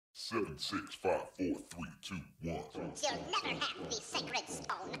Seven, six, five, four, three, two, one. You'll never have the sacred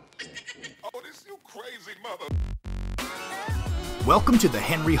stone. Oh, this you crazy mother. Welcome to the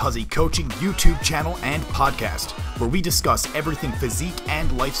Henry Huzzy Coaching YouTube channel and podcast, where we discuss everything physique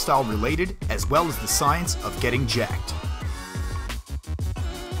and lifestyle related, as well as the science of getting jacked.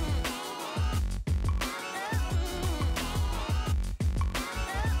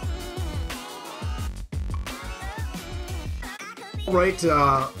 All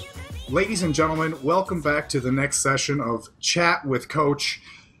right, ladies and gentlemen, welcome back to the next session of Chat with Coach.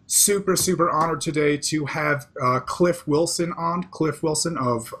 Super honored today to have Cliff Wilson on. Cliff Wilson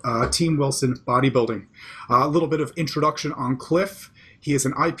of Team Wilson Bodybuilding. A little bit of introduction on Cliff. He is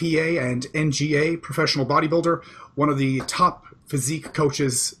an IPA and NGA professional bodybuilder, one of the top physique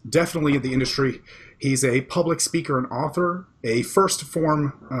coaches definitely in the industry. He's a public speaker and author, a First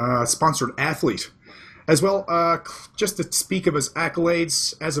Form sponsored athlete. As well, just to speak of his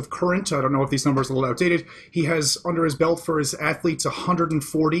accolades, as of current, I don't know if these numbers are a little outdated, he has under his belt for his athletes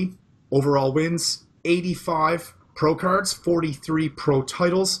 140 overall wins, 85 pro cards, 43 pro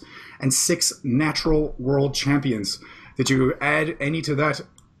titles, and 6 natural world champions. Did you add any to that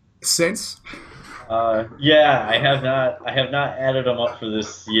since? Yeah, I have not added them up for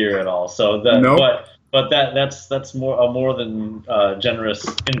this year at all. So But that's more than generous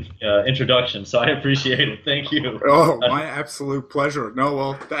introduction, so I appreciate it. Thank you. Oh, my absolute pleasure. No,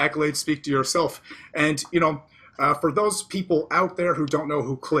 well, the accolades speak to yourself. And, you know, for those people out there who don't know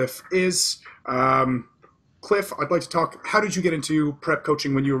who Cliff is, Cliff, I'd like to talk, how did you get into prep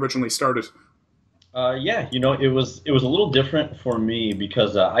coaching when you originally started? Yeah, you know, it was a little different for me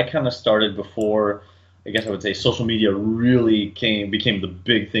because I kind of started before, I guess I would say, social media really became the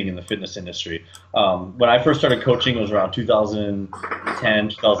big thing in the fitness industry. When I first started coaching, it was around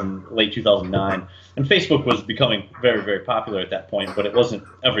 2010, late 2009, and Facebook was becoming very popular at that point, but it wasn't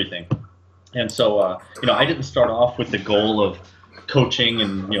everything. And so, you know, I didn't start off with the goal of coaching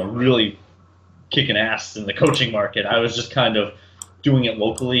and, you know, really kicking ass in the coaching market. I was just kind of doing it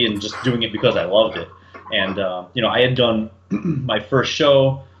locally and just doing it because I loved it. And, you know, I had done my first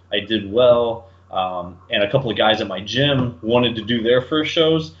show. I did well. And a couple of guys at my gym wanted to do their first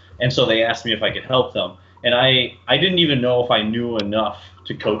shows, and so they asked me if I could help them. And I didn't even know if I knew enough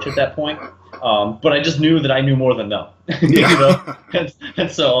to coach at that point, but I just knew that I knew more than them. You know? And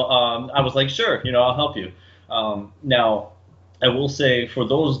so I was like, sure, you know, I'll help you. Now, I will say, for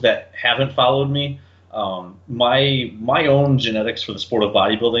those that haven't followed me, my own genetics for the sport of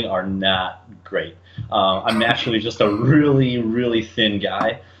bodybuilding are not great. I'm naturally just a really thin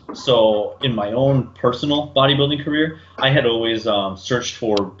guy. So in my own personal bodybuilding career, I had always searched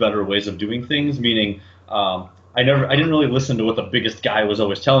for better ways of doing things, meaning I didn't really listen to what the biggest guy was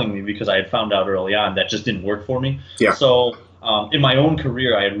always telling me, because I had found out early on that just didn't work for me. Yeah. So in my own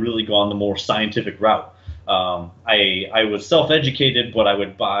career, I had really gone the more scientific route. I was self-educated, but I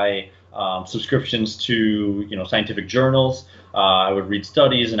would buy subscriptions to, you know, scientific journals. I would read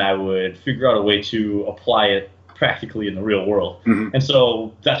studies, and I would figure out a way to apply it practically in the real world. Mm-hmm. And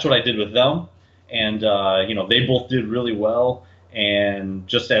so that's what I did with them. And, you know, they both did really well. And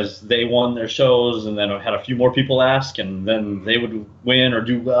just as they won their shows, and then I had a few more people ask, and then they would win or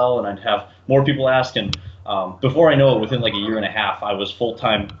do well, and I'd have more people ask. And before I know it, within like a year and a half, I was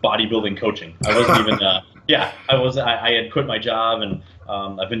full-time bodybuilding coaching. I wasn't even, I had quit my job, and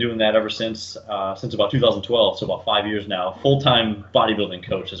I've been doing that ever since about 2012, so about 5 years now. Full-time bodybuilding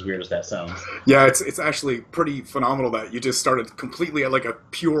coach, as weird as that sounds. Yeah, it's actually pretty phenomenal that you just started completely at like a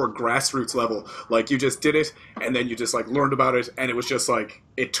pure grassroots level. Like, you just did it, and then you just like learned about it, and it was just like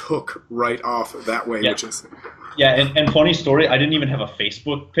it took right off that way, yeah. Which is. Yeah, and funny story, I didn't even have a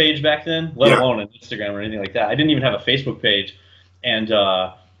Facebook page back then, let alone an Instagram or anything like that. I didn't even have a Facebook page, and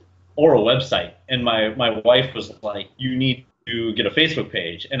or a website. And my wife was like, "You need to get a Facebook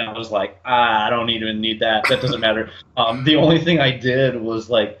page," and I was like, I don't even need that. That doesn't matter. The only thing I did was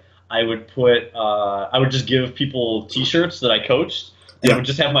like I would just give people T-shirts that I coached. And it would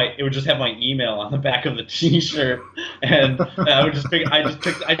just have my email on the back of the T-shirt, and I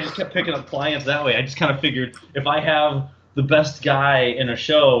just kept picking up clients that way. I just kind of figured, if I have the best guy in a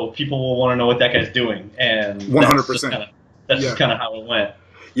show, people will want to know what that guy's doing, and 100%. That's just kind of how it went.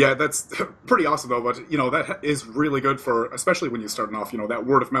 Yeah, that's pretty awesome though. But you know, that is really good for, especially when you're starting off. You know, that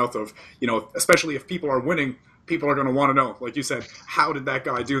word of mouth of, you know, especially if people are winning, people are going to want to know, like you said, how did that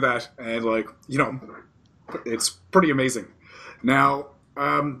guy do that? And like, you know, it's pretty amazing. Now,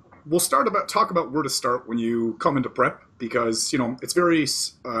 we'll talk about where to start when you come into prep, because, you know, it's very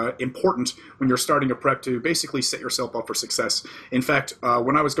important when you're starting a prep to basically set yourself up for success. In fact,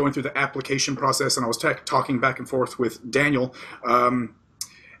 when I was going through the application process and I was talking back and forth with Daniel,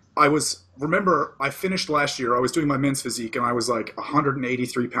 remember I finished last year, I was doing my men's physique, and I was like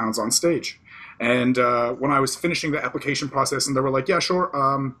 183 pounds on stage. And when I was finishing the application process, and they were like, yeah, sure,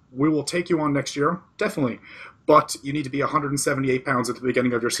 we will take you on next year, definitely. But you need to be 178 pounds at the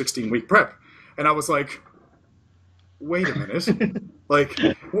beginning of your 16-week prep. And I was like, wait a minute. Like,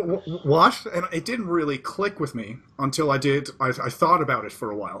 what? And it didn't really click with me until I thought about it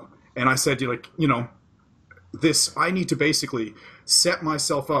for a while. And I said, like, I need to basically set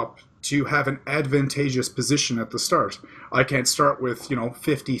myself up to have an advantageous position at the start. I can't start with,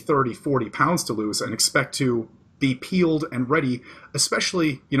 50, 30, 40 pounds to lose and expect to be peeled and ready,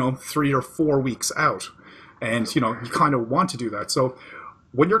 especially, 3 or 4 weeks out. And, you kind of want to do that. So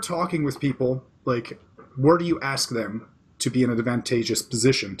when you're talking with people, like, where do you ask them to be in an advantageous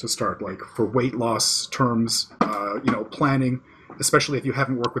position to start, like for weight loss terms, planning, especially if you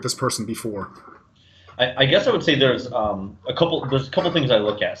haven't worked with this person before? I guess I would say there's a couple things I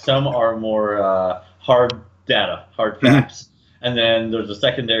look at. Some are more hard data, hard facts, and then there's a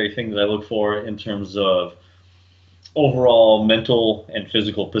secondary thing that I look for in terms of overall mental and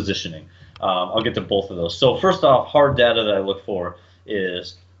physical positioning. I'll get to both of those. So first off, hard data that I look for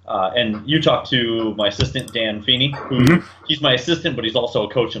is, and you talked to my assistant, Dan Feeney, who he's my assistant, but he's also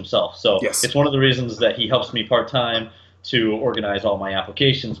a coach himself. So Yes. It's one of the reasons that he helps me part-time to organize all my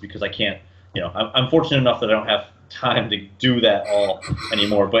applications, because I can't, I'm fortunate enough that I don't have time to do that all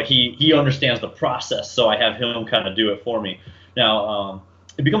anymore, but he understands the process, so I have him kind of do it for me. Now,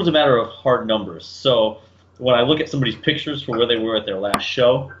 it becomes a matter of hard numbers. So when I look at somebody's pictures for where they were at their last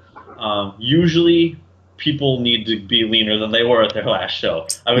show, usually people need to be leaner than they were at their last show.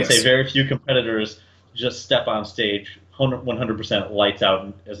 I would say very few competitors just step on stage 100% lights out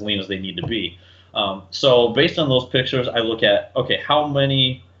and as lean as they need to be. So based on those pictures, I look at, okay, how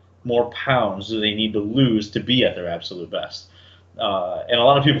many more pounds do they need to lose to be at their absolute best? And a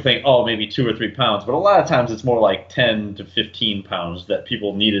lot of people think, oh, maybe 2 or 3 pounds, but a lot of times it's more like 10 to 15 pounds that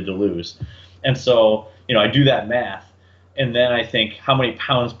people needed to lose. And so, I do that math, and then I think, how many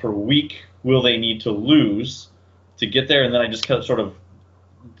pounds per week will they need to lose to get there? And then I just kind of sort of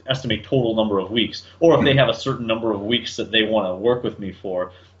estimate total number of weeks. Or if they have a certain number of weeks that they want to work with me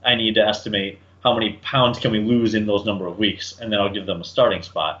for, I need to estimate how many pounds can we lose in those number of weeks, and then I'll give them a starting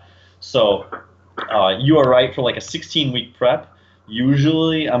spot. So you are right, for like a 16-week prep,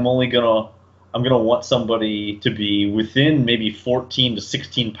 usually I'm gonna want somebody to be within maybe 14 to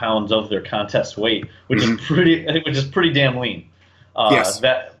 16 pounds of their contest weight, which is pretty damn lean. Yes.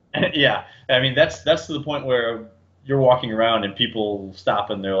 Yeah, I mean that's to the point where you're walking around and people stop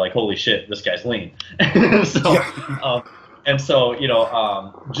and they're like, "Holy shit, this guy's lean."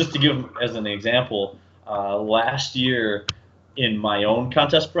 Just to give as an example, last year in my own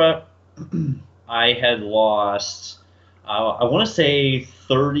contest prep, I had lost, I want to say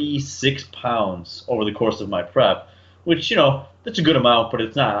 36 pounds over the course of my prep, which, that's a good amount, but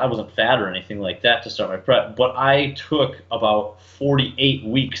it's not, I wasn't fat or anything like that to start my prep, but I took about 48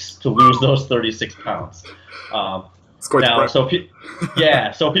 weeks to lose those 36 pounds. It's quite now, so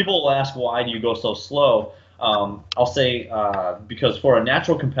so people will ask, why do you go so slow? I'll say because for a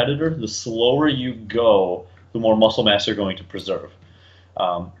natural competitor, the slower you go, the more muscle mass you're going to preserve.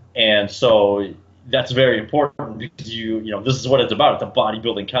 And so that's very important, because this is what it's about. It's a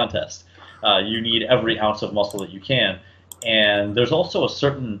bodybuilding contest. You need every ounce of muscle that you can. And there's also a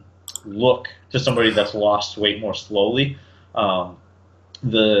certain look to somebody that's lost weight more slowly.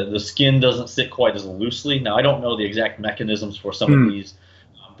 The skin doesn't sit quite as loosely. Now, I don't know the exact mechanisms for some of these,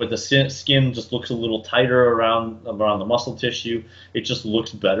 but the skin just looks a little tighter around the muscle tissue. It just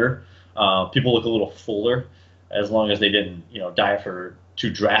looks better. People look a little fuller, as long as they didn't, diet for too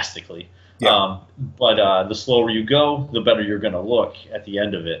drastically. Yeah. But the slower you go, the better you're going to look at the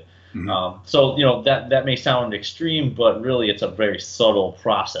end of it. So that may sound extreme, but really it's a very subtle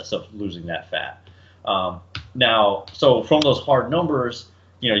process of losing that fat. Now, so from those hard numbers,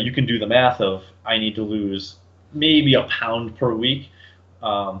 you can do the math of, I need to lose maybe a pound per week.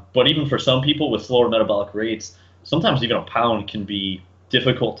 But even for some people with slower metabolic rates, sometimes even a pound can be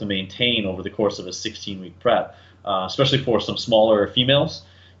difficult to maintain over the course of a 16-week prep, especially for some smaller females.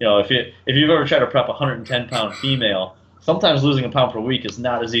 If you've ever tried to prep a 110-pound female, sometimes losing a pound per week is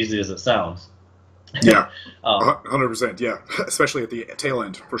not as easy as it sounds. Yeah, 100%. Yeah, especially at the tail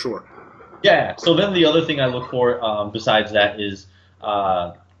end, for sure. Yeah. So then the other thing I look for besides that is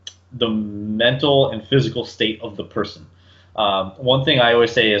the mental and physical state of the person. One thing I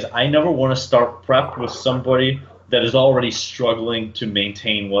always say is, I never want to start prep with somebody that is already struggling to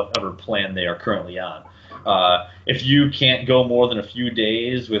maintain whatever plan they are currently on. If you can't go more than a few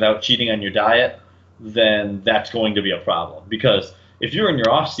days without cheating on your diet, then that's going to be a problem, because if you're in your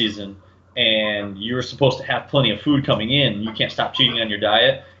off season and you're supposed to have plenty of food coming in, you can't stop cheating on your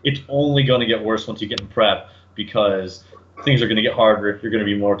diet, it's only going to get worse once you get in prep because things are going to get harder. You're going to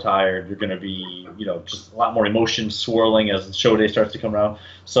be more tired. You're going to be, just a lot more emotions swirling as the show day starts to come around.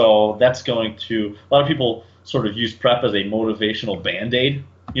 So that's going to, a lot of people sort of use prep as a motivational Band-Aid.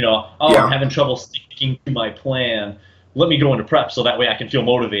 I'm having trouble sticking to my plan. Let me go into prep so that way I can feel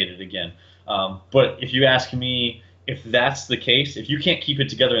motivated again. But if you ask me, if that's the case, if you can't keep it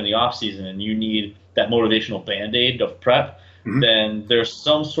together in the off season and you need that motivational Band-Aid of prep, then there's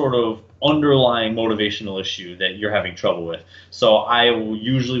some sort of underlying motivational issue that you're having trouble with. So I will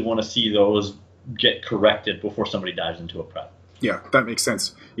usually want to see those get corrected before somebody dives into a prep. Yeah, that makes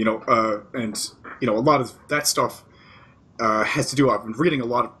sense. And a lot of that stuff has to do. I've been reading a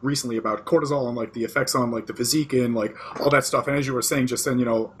lot recently about cortisol and like the effects on like the physique and like all that stuff. And as you were saying just then,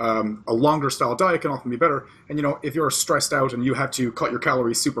 a longer style diet can often be better. And if you're stressed out and you have to cut your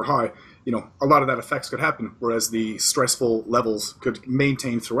calories super high, a lot of that effects could happen. Whereas the stressful levels could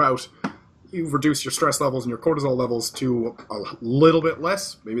maintain throughout. You reduce your stress levels and your cortisol levels to a little bit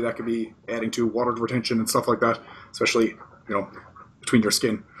less. Maybe that could be adding to water retention and stuff like that, especially between your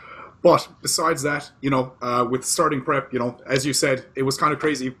skin. But besides that, with starting prep, as you said, it was kind of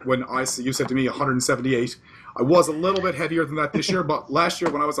crazy when you said to me 178. I was a little bit heavier than that this year, but last year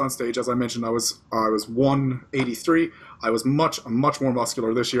when I was on stage, as I mentioned, I was 183. I was much more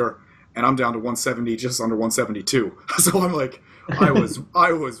muscular this year, and I'm down to 170, just under 172. So I'm like, I was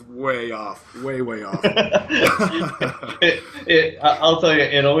way off, way off. I'll tell you,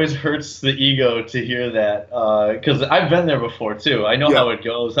 it always hurts the ego to hear that because I've been there before too. I know how it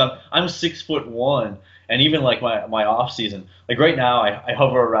goes. I'm 6'1", and even like my off season, like right now, I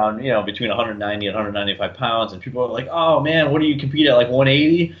hover around between 190 and 195 pounds, and people are like, "Oh man, what do you compete at? Like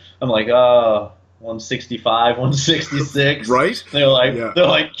 180?" I'm like, 165, 166. Right? They're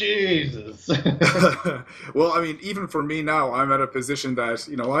like, Jesus. Well, I mean, even for me now, I'm at a position that,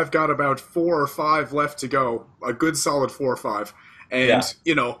 I've got about 4 or 5 left to go, a good solid 4 or 5. And,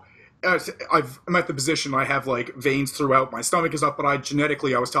 I'm at the position I have like veins throughout. My stomach is up, but I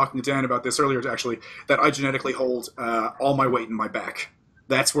was talking to Dan about this earlier actually, that I genetically hold all my weight in my back.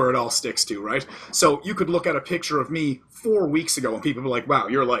 That's where it all sticks to, right? So you could look at a picture of me 4 weeks ago and people be like, wow,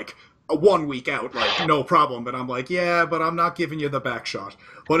 you're like 1 week out, like no problem. But I'm like, yeah, but I'm not giving you the back shot.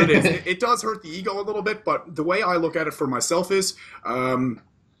 But it does hurt the ego a little bit. But the way I look at it for myself is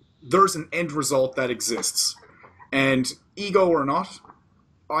there's an end result that exists. And ego or not,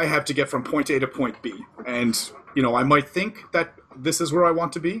 I have to get from point A to point B. And, I might think that this is where I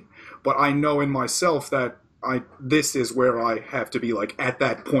want to be, but I know in myself that this is where I have to be, like, at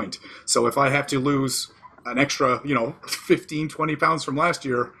that point. So if I have to lose an extra, 15, 20 pounds from last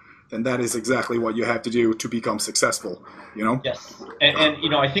year, then that is exactly what you have to do to become successful, Yes.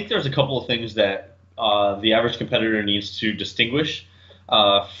 And I think there's a couple of things that the average competitor needs to distinguish.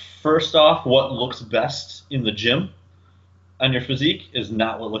 First off, what looks best in the gym on your physique is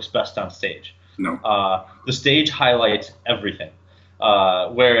not what looks best on stage. No. The stage highlights everything.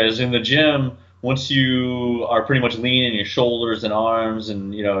 Whereas in the gym, once you are pretty much lean in your shoulders and arms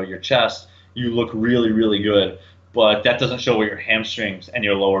and your chest, you look really, really good. But that doesn't show your hamstrings and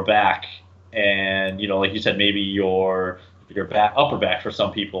your lower back, and like you said, maybe your back, upper back for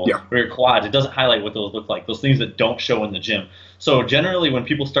some people, or your quads. It doesn't highlight what those look like. Those things that don't show in the gym. So generally, when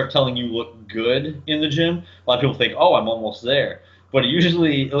people start telling you look good in the gym, a lot of people think, "Oh, I'm almost there." But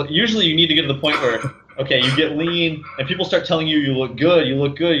usually you need to get to the point where okay, you get lean, and people start telling you you look good, you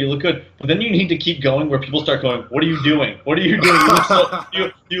look good, you look good. But then you need to keep going where people start going, "What are you doing? What are you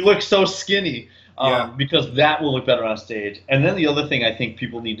doing? You look so skinny." Because that will look better on stage. And then the other thing I think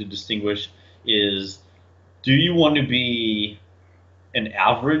people need to distinguish is, do you want to be an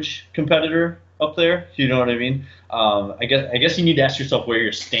average competitor up there? You know what I mean? I guess you need to ask yourself where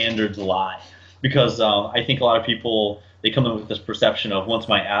your standards lie. Because I think a lot of people, they come in with this perception of once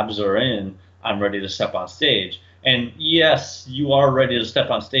my abs are in, I'm ready to step on stage. And yes, you are ready to step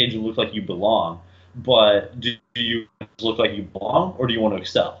on stage and look like you belong. But do you look like you belong, or do you want to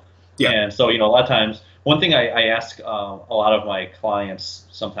excel? Yeah. And so, a lot of times, one thing I ask a lot of my clients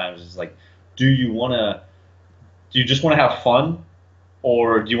sometimes is like, do you just want to have fun,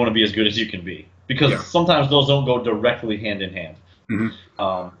 or do you want to be as good as you can be? Because sometimes those don't go directly hand in hand.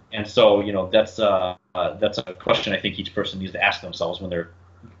 Mm-hmm. And so, that's a question I think each person needs to ask themselves when they're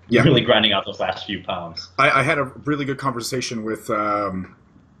really grinding out those last few pounds. I had a really good conversation with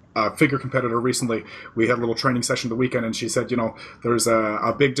a figure competitor recently. We had a little training session the weekend, and she said, there's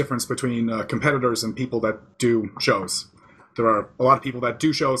a big difference between competitors and people that do shows. there are a lot of people that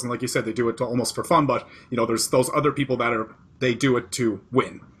do shows, and like you said, they do it almost for fun. But there's those other people that they do it to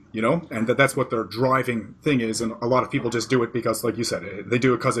win. And that's what their driving thing is. And a lot of people just do it because, like you said, they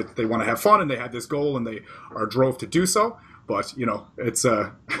do it because they want to have fun and they have this goal and they are drove to do so. But, it's,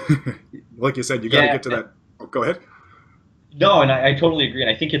 like you said, you got to get to that. Oh, go ahead. No, and I totally agree. And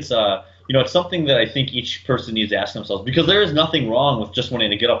I think it's, it's something that I think each person needs to ask themselves, because there is nothing wrong with just wanting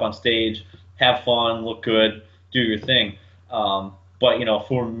to get up on stage, have fun, look good, do your thing. But,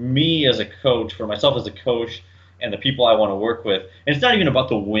 for me as a coach, for myself as a coach, and the people I want to work with. And it's not even about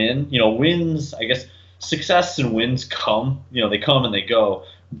the win. Wins, I guess, success and wins come. They come and they go.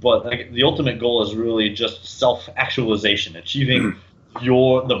 But the ultimate goal is really just self-actualization, achieving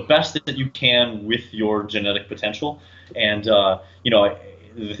the best that you can with your genetic potential. And,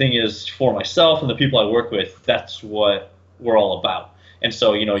 the thing is, for myself and the people I work with, that's what we're all about. And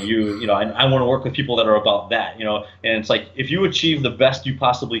so, I want to work with people that are about that, and it's like, if you achieve the best you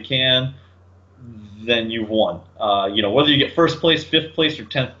possibly can, then you've won. Whether you get first place, fifth place, or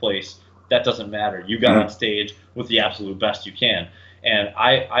 10th place, that doesn't matter. You got on stage with the absolute best you can. And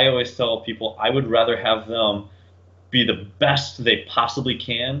I always tell people I would rather have them be the best they possibly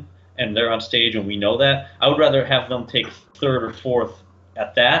can, and they're on stage and we know that. I would rather have them take third or fourth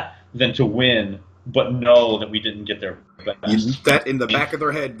at that than to win, but know that we didn't get their best. That in the back of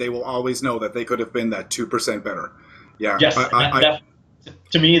their head, they will always know that they could have been that 2% better. Yeah. Yes.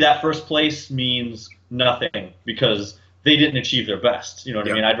 To me, that first place means nothing because they didn't achieve their best. You know what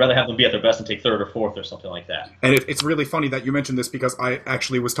I mean? I'd rather have them be at their best and take third or fourth or something like that. And it's really funny that you mentioned this, because I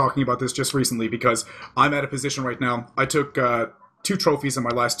actually was talking about this just recently, because I'm at a position right now. I took 2 trophies in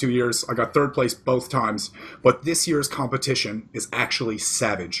my last 2 years. I got third place both times. But this year's competition is actually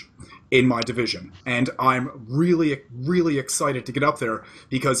savage in my division. And I'm really, really excited to get up there,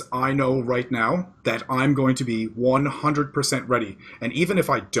 because I know right now that I'm going to be 100% ready. And even if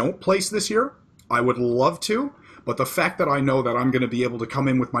I don't place this year, I would love to. But the fact that I know that I'm going to be able to come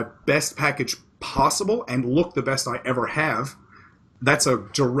in with my best package possible and look the best I ever have, that's a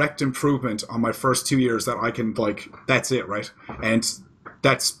direct improvement on my first 2 years that I can, that's it, right? And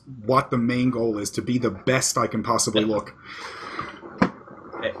that's what the main goal is, to be the best I can possibly look.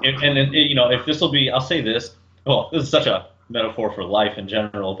 And if this will be, I'll say this. Well, this is such a metaphor for life in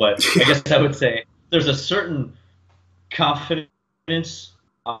general, but I guess I would say there's a certain confidence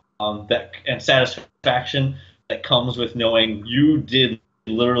and satisfaction that comes with knowing you did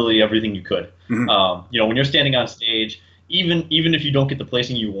literally everything you could. Mm-hmm. When you're standing on stage, even if you don't get the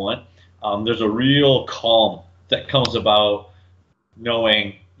placing you want, there's a real calm that comes about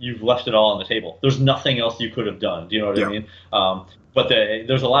knowing you've left it all on the table. There's nothing else you could have done. Do you know what I mean? But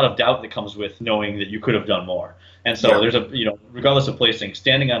there's a lot of doubt that comes with knowing that you could have done more. And so there's regardless of placing,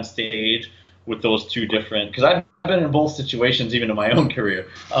 standing on stage with those two different, because I've been in both situations even in my own career.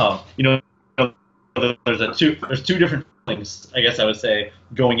 There's two different things, I guess I would say,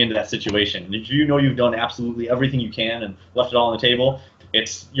 going into that situation. If you know you've done absolutely everything you can and left it all on the table,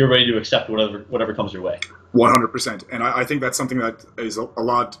 you're ready to accept whatever comes your way. 100%. And I think that's something that is a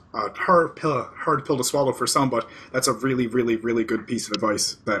lot hard pill to swallow for some, but that's a really, really, really good piece of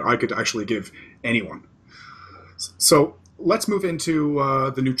advice that I could actually give anyone. So let's move into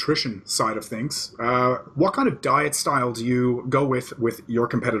the nutrition side of things. What kind of diet style do you go with your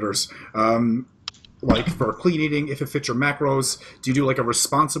competitors? Like for clean eating, if it fits your macros? Do you do like a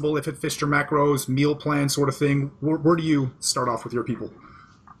responsible, if it fits your macros, meal plan sort of thing? Where do you start off with your people?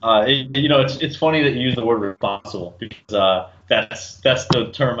 It's funny that you use the word responsible, because that's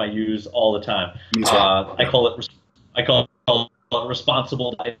the term I use all the time. I call it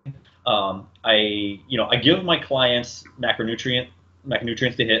responsible dieting. I give my clients macronutrients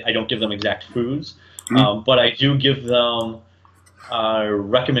to hit. I don't give them exact foods, but I do give them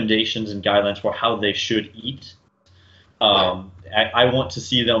recommendations and guidelines for how they should eat. I want to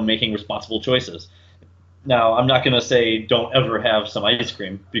see them making responsible choices. Now, I'm not going to say don't ever have some ice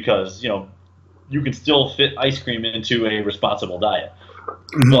cream, because you can still fit ice cream into a responsible diet.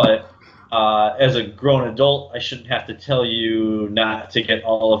 Mm-hmm. But as a grown adult, I shouldn't have to tell you not to get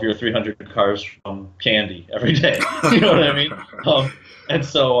all of your 300 carbs from candy every day. You know what I mean? And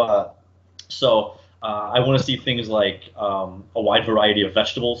so I want to see things like a wide variety of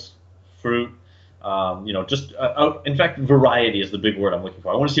vegetables, fruit. In fact, variety is the big word I'm looking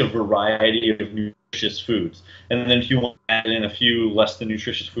for. I want to see a variety of nutritious foods. And then if you want to add in a few less than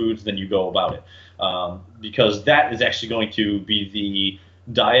nutritious foods, then you go about it. Because that is actually going to be the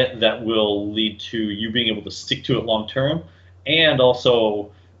diet that will lead to you being able to stick to it long term, and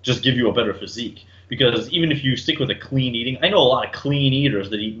also just give you a better physique. because even if you stick with a clean eating, I know a lot of clean eaters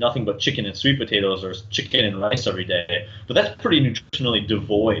that eat nothing but chicken and sweet potatoes or chicken and rice every day, but that's pretty nutritionally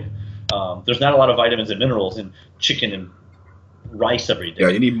devoid. There's not a lot of vitamins and minerals in chicken and rice every day. Yeah,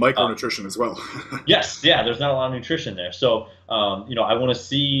 you need micronutrition as well. Yes, yeah, there's not a lot of nutrition there. So, I want to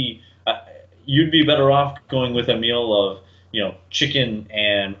see, you'd be better off going with a meal of, chicken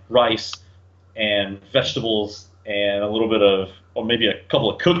and rice and vegetables and a little bit of, or maybe a couple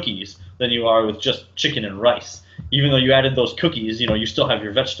of cookies than you are with just chicken and rice. Even though you added those cookies, you still have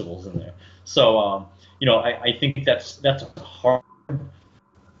your vegetables in there. So, I think that's a hard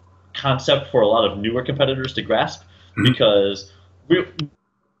concept for a lot of newer competitors to grasp, because we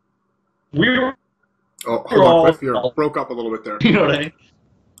were Oh, hold on, Cliff, you broke up a little bit there. You know what I mean?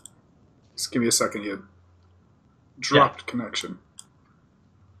 Just give me a second. You dropped connection.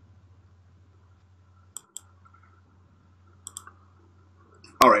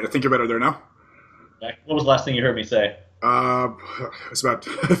 All right, I think you're better there now. What was the last thing you heard me say? It's about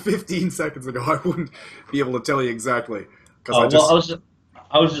 15 seconds ago. I wouldn't be able to tell you exactly because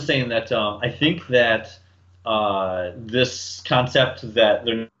I was just saying that I think that this concept that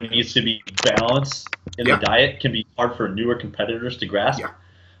there needs to be balance in the diet can be hard for newer competitors to grasp.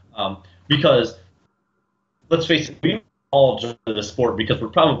 Yeah. Because let's face it, we all join the sport because we're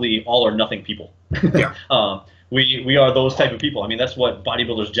probably all or nothing people. Yeah. We are those type of people. I mean, that's what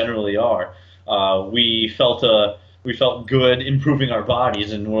bodybuilders generally are. We felt good improving our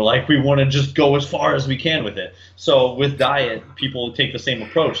bodies, and we're like, we want to just go as far as we can with it. So with diet, people take the same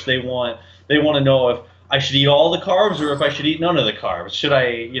approach. They want to know if I should eat all the carbs or if I should eat none of the carbs. Should I,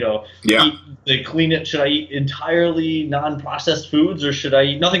 eat the clean it? Should I eat entirely non-processed foods, or should I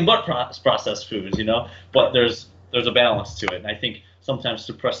eat nothing but processed foods? But there's a balance to it, and I think sometimes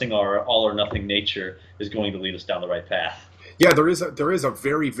suppressing our all or nothing nature is going to lead us down the right path. Yeah, there is a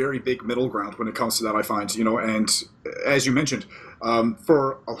very, very big middle ground when it comes to that, I find, and as you mentioned,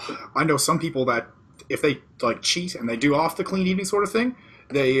 I know some people that if they cheat and they do off the clean eating sort of thing,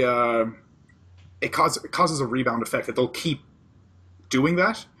 it causes a rebound effect that they'll keep doing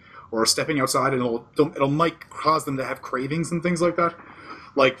that or stepping outside, and it might cause them to have cravings and things like that.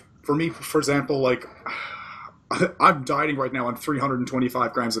 Like for me, for example, I'm dieting right now on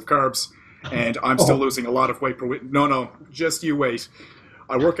 325 grams of carbs, and I'm still losing a lot of weight per week. No, just you wait.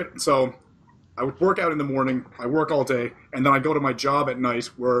 I would work out in the morning, I work all day, and then I go to my job at night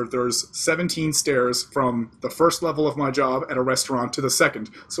where there's 17 stairs from the first level of my job at a restaurant to the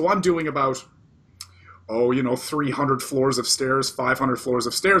second. So I'm doing about 300 floors of stairs, 500 floors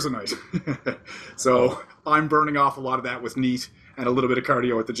of stairs a night. So I'm burning off a lot of that with NEAT and a little bit of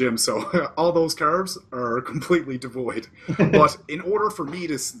cardio at the gym. So all those carbs are completely devoid. But in order for me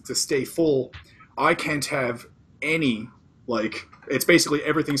to stay full, I can't have any, it's basically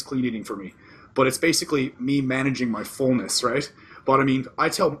everything's clean eating for me. But it's basically me managing my fullness, right? But I mean, I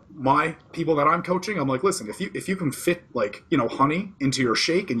tell my people that I'm coaching, I'm like, listen, if you can fit honey into your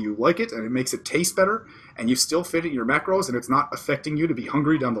shake and you like it and it makes it taste better and you still fit it in your macros and it's not affecting you to be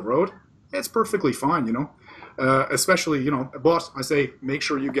hungry down the road, it's perfectly fine, especially, but I say, make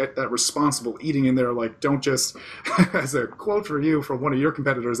sure you get that responsible eating in there. Don't just, as a quote for you from one of your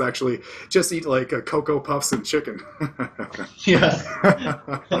competitors, actually, just eat Cocoa Puffs and chicken. Yes.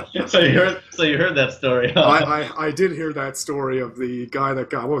 So you heard that story. Huh? I did hear that story of the guy that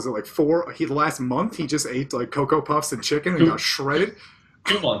got, what was it, last month he just ate Cocoa Puffs and chicken and got shredded.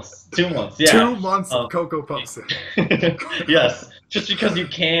 2 months, yeah. 2 months of Cocoa Puffs. Yes. Just because you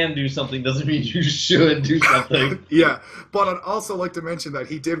can do something doesn't mean you should do something. Yeah, but I'd also like to mention that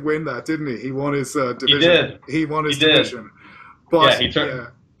he did win that, didn't he? He won his division. He won his division. But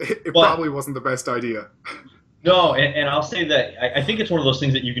it probably wasn't the best idea. No, and I'll say that I think it's one of those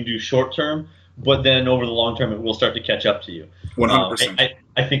things that you can do short term, but then over the long term it will start to catch up to you. 100%.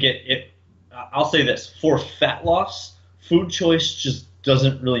 I think I'll say this, for fat loss, food choice just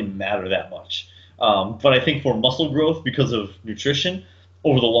doesn't really matter that much. But I think for muscle growth, because of nutrition,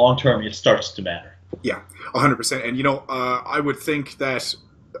 over the long term, it starts to matter. Yeah, 100%. And, I would think that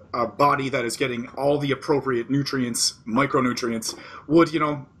a body that is getting all the appropriate nutrients, micronutrients, would,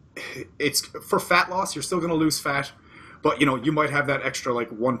 it's for fat loss, you're still going to lose fat. But, you might have that extra,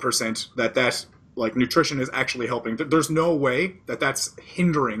 1% that nutrition is actually helping. There's no way that that's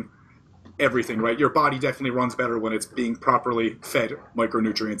hindering everything, right? Your body definitely runs better when it's being properly fed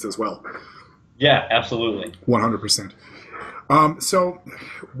micronutrients as well. Yeah, absolutely. 100%. So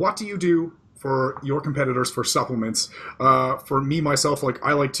what do you do for your competitors for supplements? For me, myself,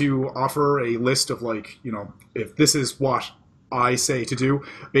 I like to offer a list of if this is what I say to do,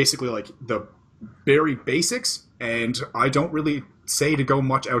 basically the very basics, and I don't really say to go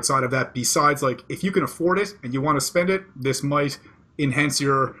much outside of that besides, like, if you can afford it and you want to spend it, this might enhance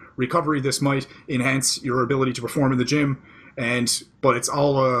your recovery, this might enhance your ability to perform in the gym, but it's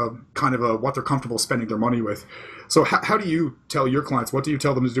all kind of what they're comfortable spending their money with. So how do you tell your clients, what do you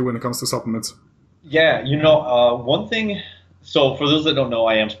tell them to do when it comes to supplements? Yeah, one thing, so for those that don't know,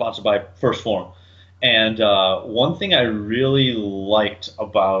 I am sponsored by First Form. And one thing I really liked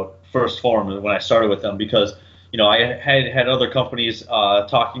about First Form when I started with them, because, I had other companies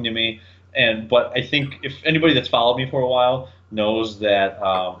talking to me, but I think if anybody that's followed me for a while knows that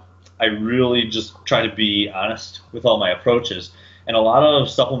I really just try to be honest with all my approaches. And a lot of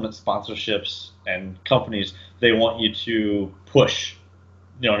supplement sponsorships and companies, they want you to push,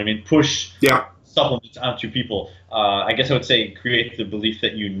 push supplements onto people. I guess I would say create the belief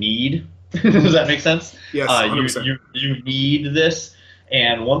that you need. Does that make sense? Yes, 100%. You need this.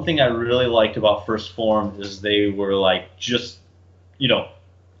 And one thing I really liked about First Form is they were like, just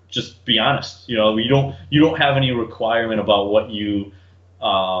be honest. You don't have any requirement about what you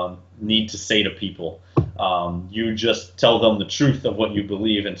need to say to people. You just tell them the truth of what you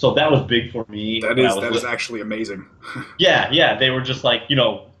believe, and so that was big for me. That is actually amazing. Yeah, they were just like, they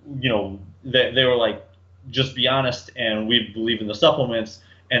were like, just be honest, and we believe in the supplements,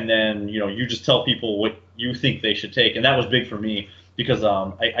 and then you just tell people what you think they should take, and that was big for me because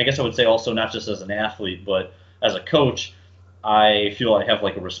I guess I would say also not just as an athlete, but as a coach, I feel I have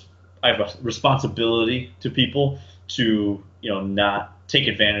I have a responsibility to people to not take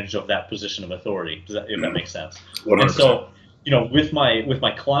advantage of that position of authority. If that makes sense. 100%. And so with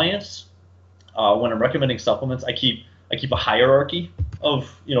my clients, when I'm recommending supplements, I keep a hierarchy of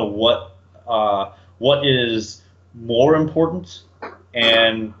what is more important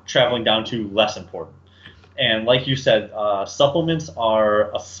and traveling down to less important. And like you said, supplements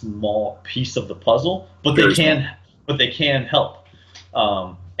are a small piece of the puzzle, but they can help.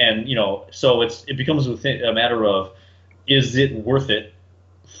 And so it becomes a matter of, is it worth it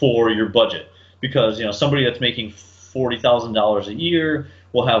for your budget? Because somebody that's making $40,000 a year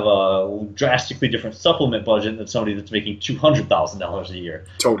will have a drastically different supplement budget than somebody that's making $200,000 a year.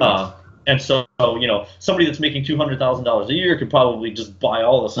 Totally. And so somebody that's making $200,000 a year could probably just buy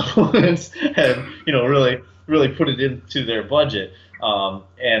all the supplements and really put it into their budget.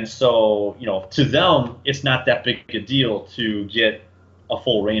 And so to them, it's not that big a deal to get a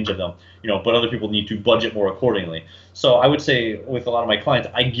full range of them, but other people need to budget more accordingly. So I would say with a lot of my clients,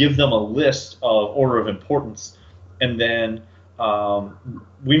 I give them a list of order of importance, and then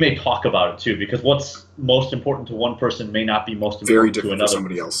we may talk about it too, because what's most important to one person may not be most important to another. For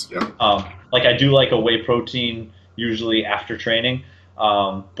somebody else. Yeah. Like I do like a whey protein usually after training,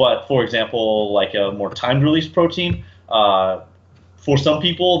 but for example, like a more timed release protein, for some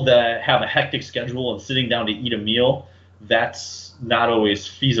people that have a hectic schedule and sitting down to eat a meal, that's not always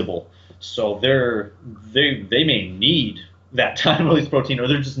feasible. So they may need that time release protein, or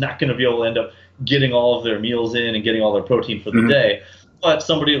they're just not going to be able to end up getting all of their meals in and getting all their protein for the day. But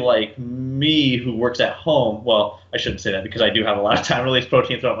somebody like me who works at home, well, I shouldn't say that because I do have a lot of time release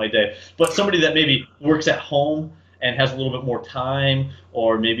protein throughout my day, but somebody that maybe works at home and has a little bit more time,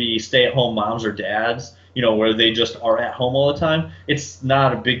 or maybe stay-at-home moms or dads, where they just are at home all the time, it's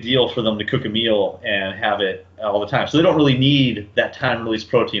not a big deal for them to cook a meal and have it all the time. So they don't really need that time release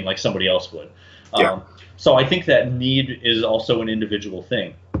protein like somebody else would. So I think that need is also an individual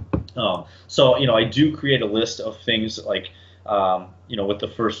thing. So I do create a list of things like, with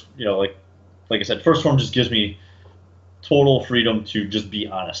the first, like I said, First Form just gives me total freedom to just be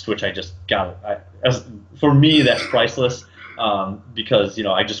honest, which I just for me, that's priceless. Because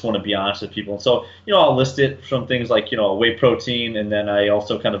I just want to be honest with people, and so I'll list it from things like a whey protein, and then I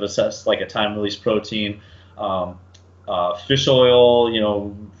also kind of assess like a time release protein, fish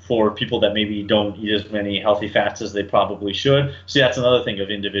oil, for people that maybe don't eat as many healthy fats as they probably should. See, that's another thing of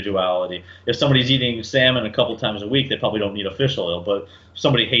individuality. If somebody's eating salmon a couple times a week, they probably don't need a fish oil, but if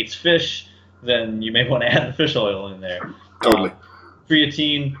somebody hates fish, then you may want to add the fish oil in there. Totally.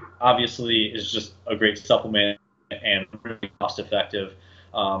 Creatine obviously is just a great supplement and really cost effective.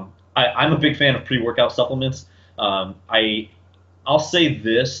 I'm a big fan of pre-workout supplements. I'll say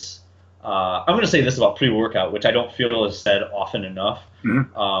this. I'm going to say this about pre-workout, which I don't feel is said often enough.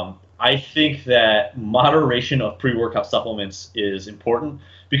 I think that moderation of pre-workout supplements is important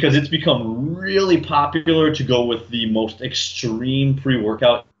because it's become really popular to go with the most extreme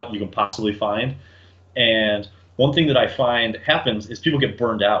pre-workout you can possibly find. And one thing that I find happens is people get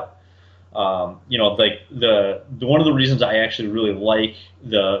burned out. Like one of the reasons I actually really like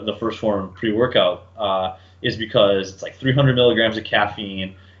the First Form pre-workout is because it's like 300 milligrams of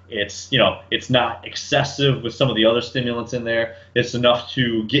caffeine. It's not excessive with some of the other stimulants in there. It's enough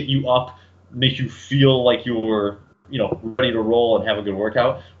to get you up, make you feel like you're ready to roll and have a good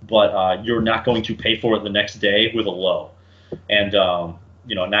workout, but you're not going to pay for it the next day with a low. And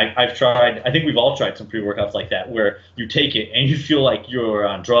and I've tried. I think we've all tried some pre-workouts like that, where you take it and you feel like you're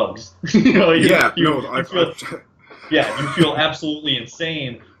on drugs. You feel absolutely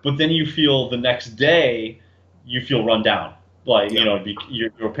insane, but then you feel the next day, you feel run down, like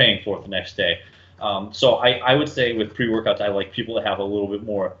you're paying for it the next day. So I would say with pre-workouts, I like people to have a little bit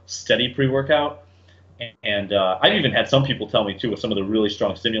more steady pre-workout. And I've even had some people tell me too, with some of the really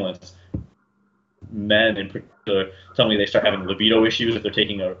strong stimulants, men in particular, tell me they start having libido issues if they're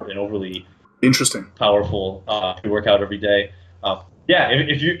taking an overly powerful pre-workout every day.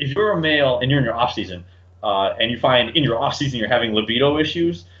 If you're a male and you're in your off season, and you find in your off season you're having libido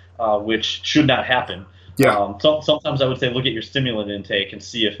issues, which should not hapen. Yeah. Sometimes I would say look at your stimulant intake and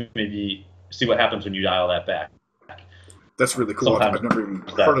see what happens when you dial that back. That's really cool. I've never even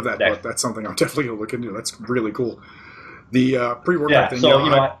heard of that, but that's something I'm definitely going to look into. That's really cool. The pre-workout thing,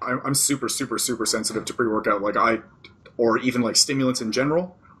 I'm super, super, super sensitive to pre-workout. Or even like stimulants in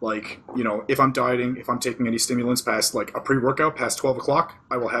general. Like, if I'm dieting, if I'm taking any stimulants past like a pre-workout past 12 o'clock,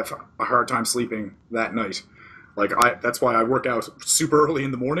 I will have a hard time sleeping that night. That's why I work out super early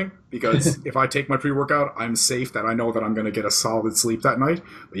in the morning, because if I take my pre-workout, I'm safe that I know that I'm going to get a solid sleep that night.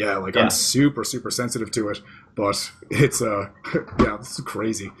 But I'm super, super sensitive to it. But it's, this is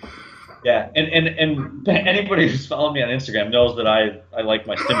crazy. Yeah, and anybody who's followed me on Instagram knows that I like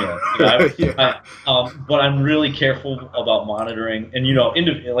my stimulants. But I'm really careful about monitoring. And,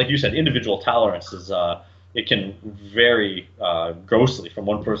 like you said, individual tolerance it can vary grossly from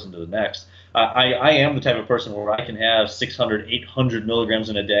one person to the next. I am the type of person where I can have 600, 800 milligrams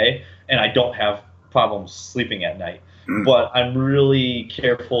in a day, and I don't have problems sleeping at night. But I'm really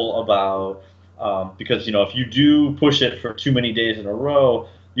careful about, because, if you do push it for too many days in a row,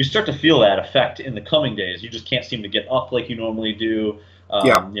 you start to feel that effect in the coming days. You just can't seem to get up like you normally do.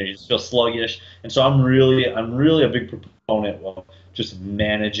 You just feel sluggish. And so I'm really a big proponent of just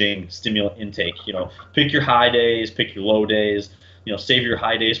managing stimulant intake. Pick your high days, pick your low days. Save your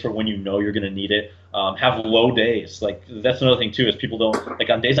high days for when you're going to need it. Have low days. Like, that's another thing too, is people don't, like,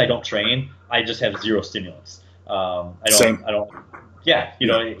 on days I don't train, I just have zero stimulants. Same.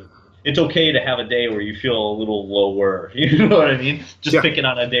 It's okay to have a day where you feel a little lower. You know what I mean? Just pick it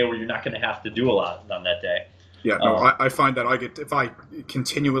on a day where you're not going to have to do a lot on that day. Yeah, no, I find that if I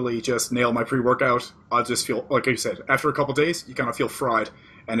continually just nail my pre-workout, I'll just feel, like you said, after a couple days, you kind of feel fried.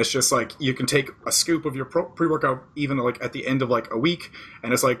 And it's just like, you can take a scoop of your pre-workout even like at the end of like a week,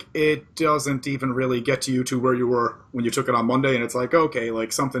 and it's like, it doesn't even really get you to where you were when you took it on Monday. And it's like, okay,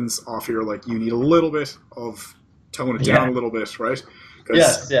 like something's off here. Like, you need a little bit of tone it down a little bit, right?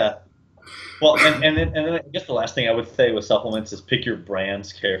 Yes, yeah. Well, and then I guess the last thing I would say with supplements is pick your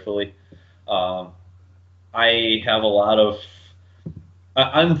brands carefully. I have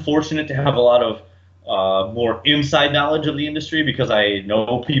I'm fortunate to have a lot of more inside knowledge of the industry, because I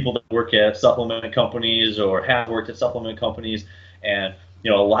know people that work at supplement companies or have worked at supplement companies. And, a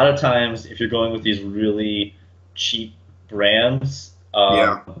lot of times if you're going with these really cheap brands,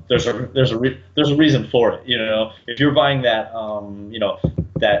 there's a reason for it. If you're buying that,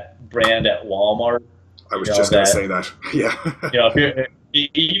 that brand at Walmart. I was just going to say that. Yeah. If you're,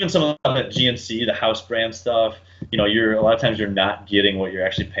 even some of the stuff at GNC, the house brand stuff, a lot of times you're not getting what you're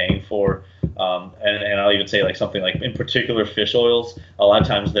actually paying for. And I'll even say, like, something like, in particular, fish oils, a lot of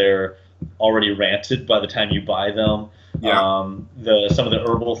times they're already ranted by the time you buy them. Yeah. Some of the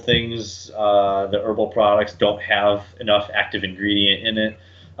herbal things, the herbal products don't have enough active ingredient in it.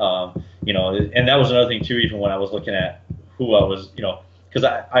 And that was another thing too, even when I was looking at who I was, because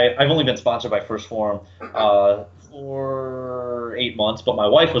I've only been sponsored by First Form for 8 months, but my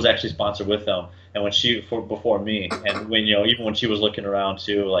wife was actually sponsored with them, and before me, and when even when she was looking around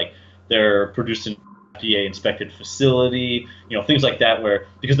too, like, they're produced in FDA inspected facility, things like that,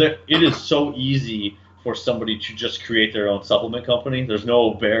 because it is so easy for somebody to just create their own supplement company. There's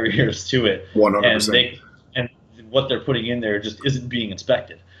no barriers to it. 100%. And what they're putting in there just isn't being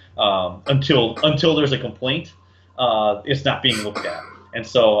inspected until there's a complaint. It's not being looked at. And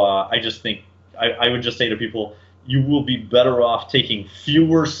so I just think I would just say to people, you will be better off taking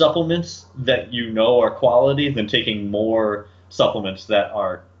fewer supplements that are quality than taking more supplements that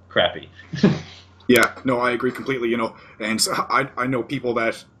are crappy. Yeah, no, I agree completely, and I know people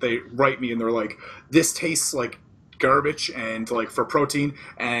that they write me and they're like, this tastes like garbage, and like, for protein,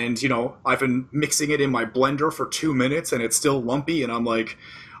 and I've been mixing it in my blender for 2 minutes and it's still lumpy, and I'm like,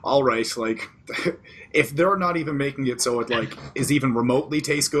 all right, like if they're not even making it so it like is even remotely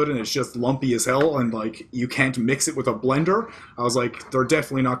tastes good and it's just lumpy as hell and like you can't mix it with a blender, I was like, they're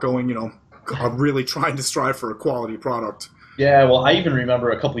definitely not going, really trying to strive for a quality product. Yeah, well, I even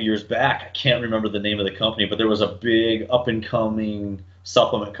remember a couple years back, I can't remember the name of the company, but there was a big up and coming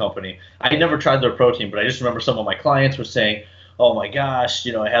supplement company. I never tried their protein, but I just remember some of my clients were saying, oh my gosh,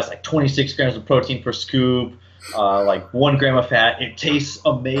 it has like 26 grams of protein per scoop, like 1 gram of fat. It tastes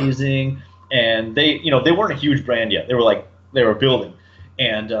amazing. And they weren't a huge brand yet. They were building.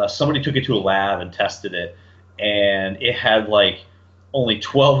 And somebody took it to a lab and tested it, and it had like only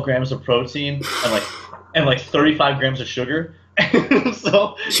 12 grams of protein and like 35 grams of sugar.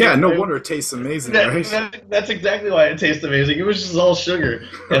 So yeah, no wonder it tastes amazing, right? That's exactly why it tastes amazing. It was just all sugar,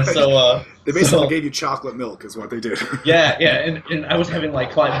 and so they basically gave you chocolate milk, is what they did. yeah, and I was having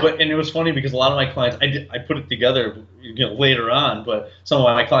like clients, and it was funny because a lot of my clients, I put it together, later on, but a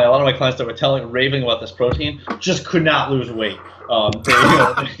lot of my clients that were raving about this protein just could not lose weight.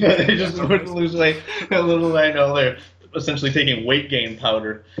 They just wouldn't lose weight. Little did I know they're essentially taking weight gain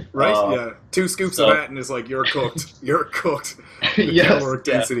powder. Right? Yeah. 2 scoops of that and it's like, you're cooked. You're cooked. The yes, caloric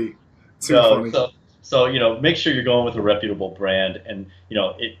density. Too funny. So make sure you're going with a reputable brand, and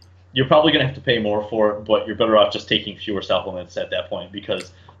you're probably going to have to pay more for it, but you're better off just taking fewer supplements at that point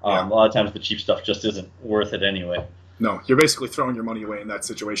because a lot of times the cheap stuff just isn't worth it anyway. No, you're basically throwing your money away in that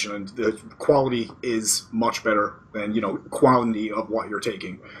situation, and the quality is much better than, quantity of what you're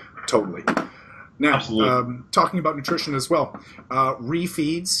taking. Totally. Now, talking about nutrition as well,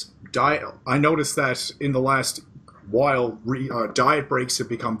 refeeds, diet. I noticed that in the last while, diet breaks have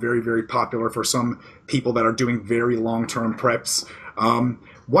become very, very popular for some people that are doing very long-term preps.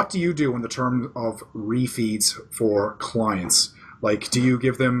 What do you do in the terms of refeeds for clients? Like, do you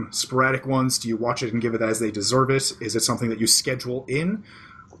give them sporadic ones? Do you watch it and give it as they deserve it? Is it something that you schedule in?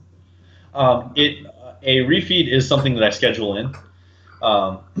 A refeed is something that I schedule in.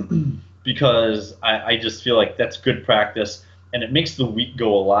 Because I just feel like that's good practice, and it makes the week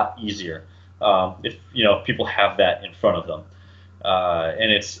go a lot easier if people have that in front of them.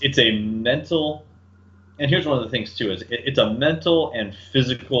 And it's a mental, and here's one of the things too, is it's a mental and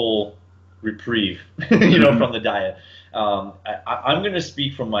physical reprieve, from the diet. I'm going to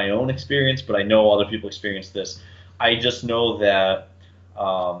speak from my own experience, but I know other people experience this. I just know that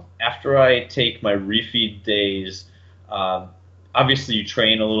after I take my refeed days, obviously you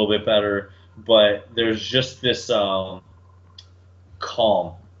train a little bit better, but there's just this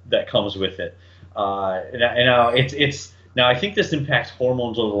calm that comes with it. Now I think this impacts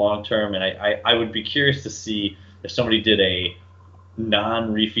hormones over the long term, and I would be curious to see if somebody did a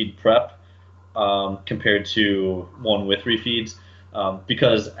non-refeed prep compared to one with refeeds,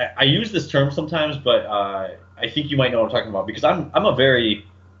 because I use this term sometimes, but I think you might know what I'm talking about, because I'm a very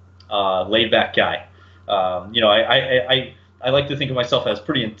laid-back guy. I like to think of myself as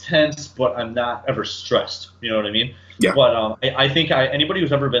pretty intense, but I'm not ever stressed. You know what I mean? Yeah. But I think anybody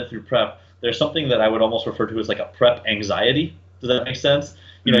who's ever been through prep, there's something that I would almost refer to as like a prep anxiety. Does that make sense?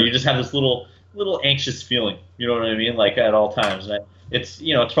 You just have this little anxious feeling. You know what I mean? Like at all times. And it's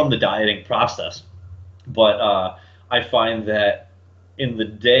from the dieting process. But I find that in the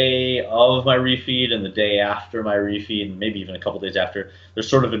day of my refeed and the day after my refeed, and maybe even a couple days after, there's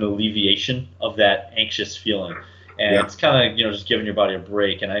sort of an alleviation of that anxious feeling. And it's kind of, just giving your body a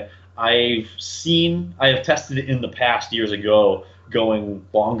break. And I have tested it in the past years ago, going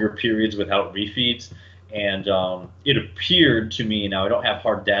longer periods without refeeds. And it appeared to me, now I don't have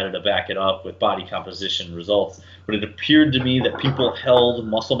hard data to back it up with body composition results, but it appeared to me that people held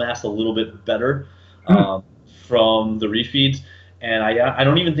muscle mass a little bit better from the refeeds. And I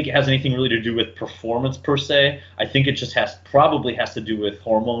don't even think it has anything really to do with performance per se. I think it just probably has to do with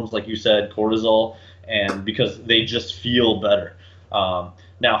hormones, like you said, cortisol, and because they just feel better.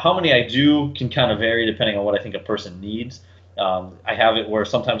 Now, how many I do can kind of vary depending on what I think a person needs. I have it where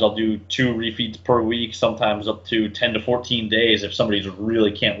sometimes I'll do 2 refeeds per week, sometimes up to 10 to 14 days if somebody just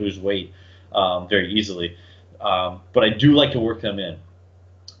really can't lose weight very easily. But I do like to work them in.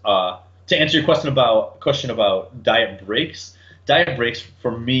 To answer your question about diet breaks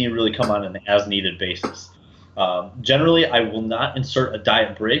for me really come on an as-needed basis. Generally, I will not insert a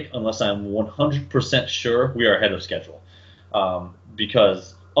diet break unless I'm 100% sure we are ahead of schedule,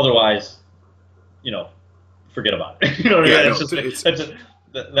 because otherwise, forget about it. You know what I mean?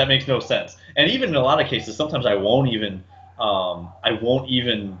 That makes no sense. And even in a lot of cases, sometimes I won't even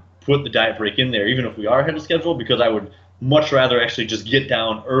put the diet break in there, even if we are ahead of schedule, because I would much rather actually just get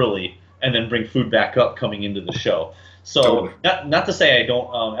down early and then bring food back up coming into the show. So totally. Not to say I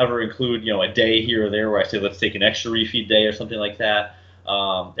don't ever include a day here or there where I say let's take an extra refeed day or something like that.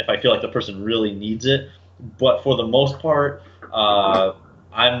 if I feel like the person really needs it. But for the most part,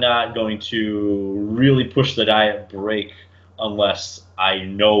 I'm not going to really push the diet break unless I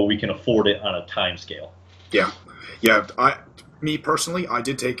know we can afford it on a time scale. Yeah, me personally, I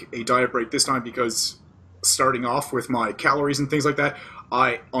did take a diet break this time because starting off with my calories and things like that,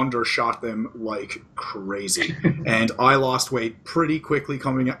 I undershot them like crazy. And I lost weight pretty quickly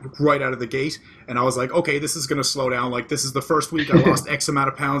coming right out of the gate. And I was like, okay, this is going to slow down. Like, this is the first week I lost X amount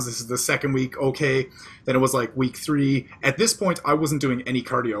of pounds. This is the second week, okay. Then it was like week 3. At this point, I wasn't doing any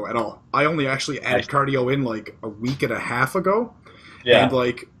cardio at all. I only actually added cardio in like a week and a half ago. Yeah. And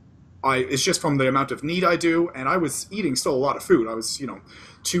like, it's just from the amount of need I do, and I was eating still a lot of food. I was,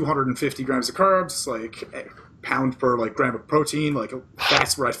 250 grams of carbs, like a pound per like gram of protein, like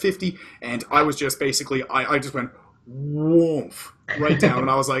fats were at 50, and I was just basically, I just went woof right down,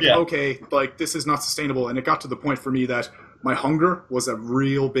 and I was like, okay, like this is not sustainable. And it got to the point for me that my hunger was a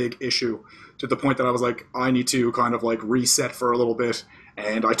real big issue, to the point that I was like, I need to kind of like reset for a little bit.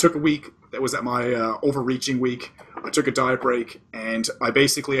 And I took a week. That was at my overreaching week. I took a diet break, and I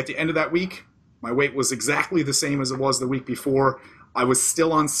basically, at the end of that week, my weight was exactly the same as it was the week before. I was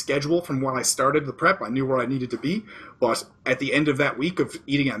still on schedule from when I started the prep. I knew where I needed to be. But at the end of that week of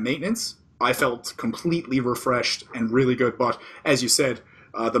eating at maintenance, I felt completely refreshed and really good. But as you said,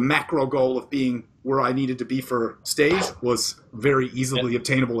 the macro goal of being where I needed to be for stage was very easily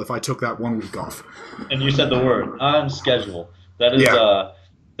obtainable if I took that 1 week off. And you said the word, on schedule. That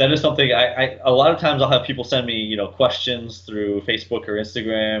is something I a lot of times I'll have people send me, questions through Facebook or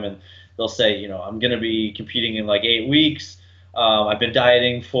Instagram, and they'll say, I'm going to be competing in like 8 weeks. I've been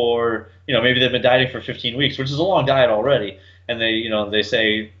dieting for, maybe they've been dieting for 15 weeks, which is a long diet already. And they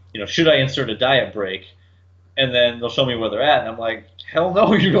say, should I insert a diet break? And then they'll show me where they're at, and I'm like, hell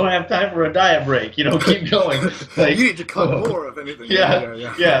no, you don't have time for a diet break. Keep going. Like, you need to cut more of anything.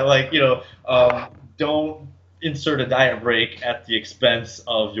 Don't insert a diet break at the expense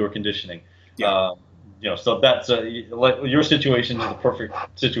of your conditioning. So that's your situation is the perfect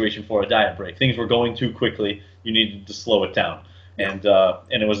situation for a diet break. Things were going too quickly. You needed to slow it down, and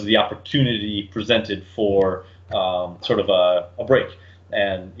it was the opportunity presented for sort of a break.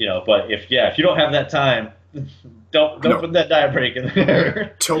 And but if you don't have that time, don't put that diet break in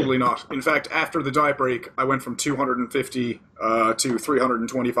there. Totally not. In fact, after the diet break, I went from 250 to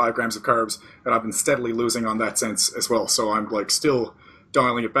 325 grams of carbs, and I've been steadily losing on that since as well. So I'm like still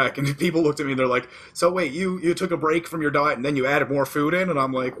dialing it back. And people looked at me and they're like, so wait, you took a break from your diet and then you added more food in? And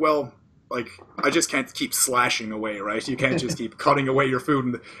I'm like, well, like, I just can't keep slashing away, right? You can't just keep cutting away your food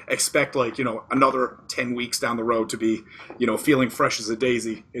and expect, like, another 10 weeks down the road to be, feeling fresh as a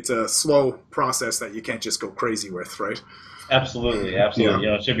daisy. It's a slow process that you can't just go crazy with, right? Absolutely. Yeah.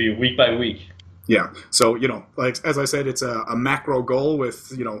 It should be week by week. Yeah. So, like, as I said, it's a macro goal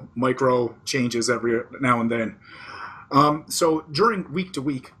with, micro changes every now and then. So during week to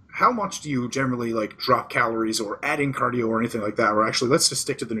week, how much do you generally like drop calories or add in cardio or anything like that? Or actually, let's just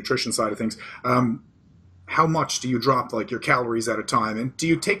stick to the nutrition side of things. How much do you drop like your calories at a time? And do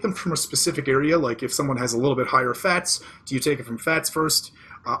you take them from a specific area? Like if someone has a little bit higher fats, do you take it from fats first?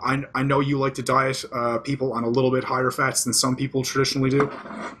 I know you like to diet people on a little bit higher fats than some people traditionally do.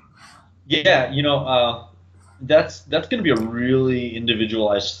 Yeah, that's going to be a really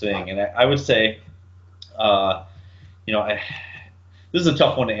individualized thing. And I would say, this is a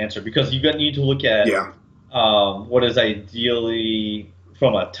tough one to answer because you need to look at what is ideally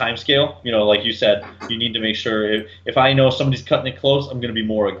from a time scale. Like you said, you need to make sure if I know somebody's cutting it close, I'm going to be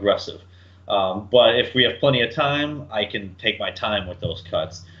more aggressive. But if we have plenty of time, I can take my time with those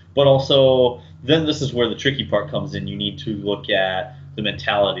cuts. But also, then this is where the tricky part comes in. You need to look at the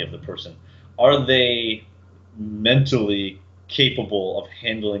mentality of the person. Are they mentally capable of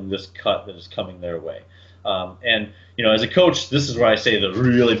handling this cut that is coming their way? And as a coach, this is where I say the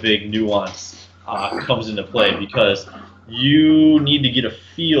really big nuance comes into play, because you need to get a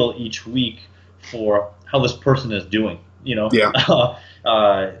feel each week for how this person is doing. And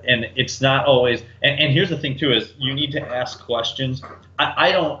it's not always. And here's the thing too: is you need to ask questions.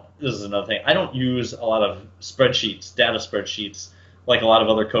 I don't. This is another thing. I don't use a lot of spreadsheets, data spreadsheets, like a lot of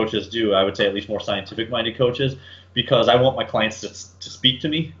other coaches do. I would say at least more scientific-minded coaches, because I want my clients to speak to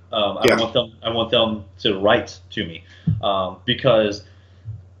me. I want them to write to me, because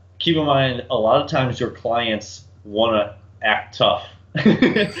keep in mind, a lot of times your clients want to act tough.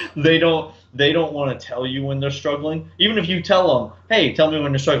 They don't want to tell you when they're struggling. Even if you tell them, hey, tell me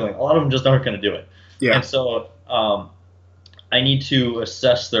when you're struggling, a lot of them just aren't going to do it. Yeah. And so I need to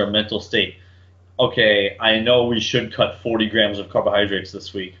assess their mental state. Okay, I know we should cut 40 grams of carbohydrates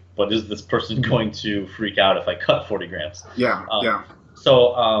this week, but is this person going to freak out if I cut 40 grams? Yeah.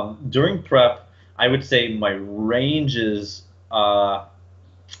 So during prep, I would say my range is I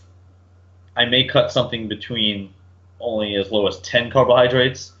may cut something between only as low as 10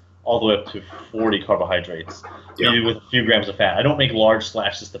 carbohydrates all the way up to 40 carbohydrates, Yeah. maybe with a few grams of fat. I don't make large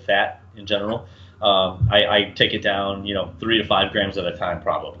slashes to fat in general. I take it down, 3 to 5 grams at a time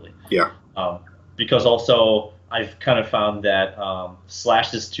probably. Yeah. Because also I've kind of found that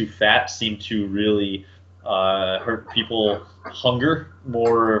slashes to fat seem to really hurt people hunger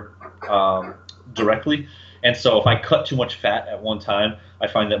more directly. And so if I cut too much fat at one time, I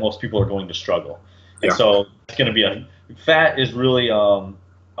find that most people are going to struggle. And Yeah. so it's going to be fat is really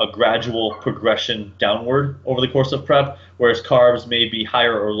a gradual progression downward over the course of prep, whereas carbs may be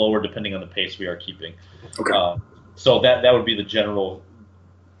higher or lower depending on the pace we are keeping. Okay. So that would be the general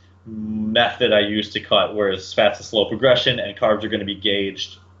method I use to cut, whereas fat's a slow progression and carbs are going to be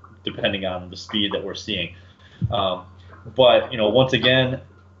gauged depending on the speed that we're seeing. But once again,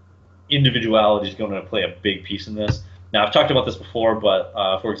 individuality is going to play a big piece in this. Now, I've talked about this before, but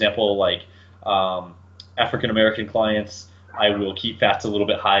for example, like African American clients, I will keep fats a little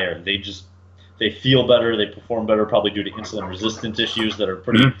bit higher. They feel better, they perform better, probably due to insulin resistance issues that are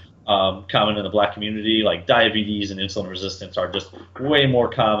pretty common in the black community. Like diabetes and insulin resistance are just way more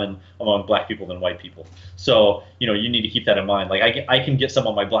common among black people than white people. So you need to keep that in mind. Like I can get some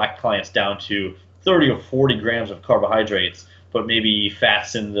of my black clients down to 30 or 40 grams of carbohydrates, but maybe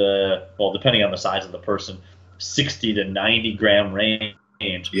fats in the, well, depending on the size of the person, 60 to 90 gram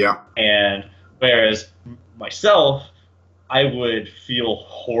range. Yeah. And whereas myself, I would feel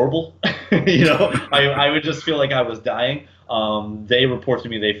horrible. I would just feel like I was dying. They report to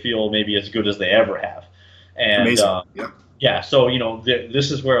me they feel maybe as good as they ever have. And Amazing. Yeah. yeah, so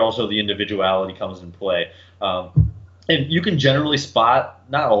this is where also the individuality comes in play. And you can generally spot,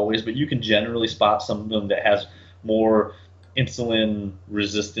 not always, but you can generally spot someone that has more insulin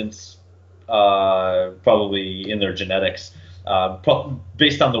resistance, probably in their genetics,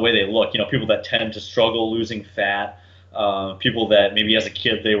 based on the way they look. People that tend to struggle losing fat, people that maybe as a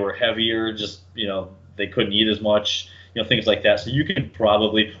kid they were heavier, just they couldn't eat as much, things like that. So you can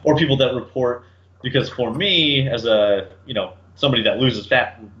probably, or people that report, because for me as a somebody that loses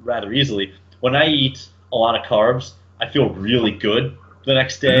fat rather easily, when I eat a lot of carbs, I feel really good the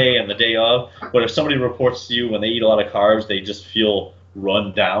next day and the day of. But if somebody reports to you when they eat a lot of carbs, they just feel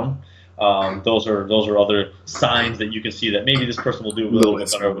run down. Those are other signs that you can see that maybe this person will do a little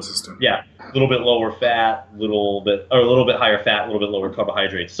bit better. Yeah, a little bit lower fat, a little bit higher fat, a little bit lower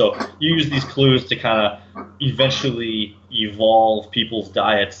carbohydrates. So you use these clues to kind of eventually evolve people's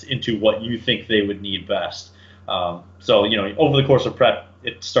diets into what you think they would need best. So over the course of prep,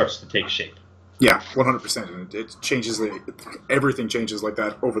 it starts to take shape. Yeah, 100%. And it changes, everything changes like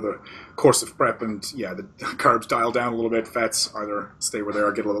that over the course of prep. And yeah, the carbs dial down a little bit, fats either stay where they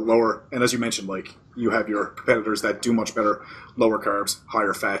are, get a little lower. And as you mentioned, like you have your competitors that do much better, lower carbs,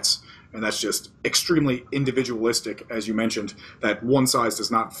 higher fats. And that's just extremely individualistic, as you mentioned, that one size does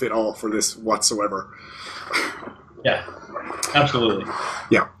not fit all for this whatsoever. Yeah, absolutely.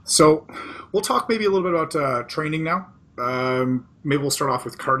 Yeah. So we'll talk maybe a little bit about training now. Maybe we'll start off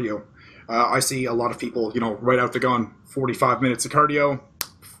with cardio. I see a lot of people, right out the gun, 45 minutes of cardio,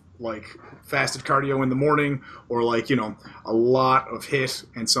 like fasted cardio in the morning, or like, a lot of HIIT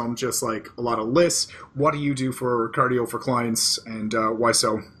and some just like a lot of lifts. What do you do for cardio for clients, and why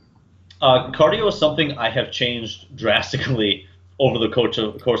so? Cardio is something I have changed drastically over the course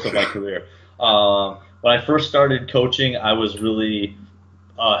of my career. When I first started coaching, I was really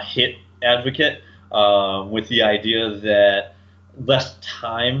a HIIT advocate, with the idea that less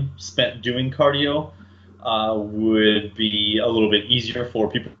time spent doing cardio would be a little bit easier for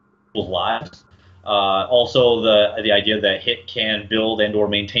people's lives. Also, the idea that HIIT can build and or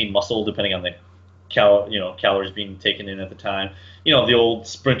maintain muscle depending on the calories being taken in at the time. The old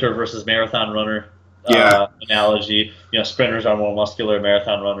sprinter versus marathon runner analogy. Sprinters are more muscular,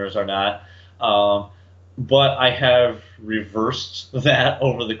 marathon runners are not. But I have reversed that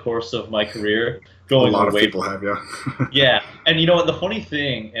over the course of my career. A lot of people have, yeah. Yeah, and the funny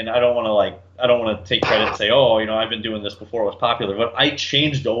thing, and I don't want to take credit and say, I've been doing this before it was popular, but I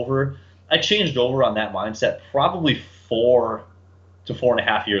changed over on that mindset probably 4 to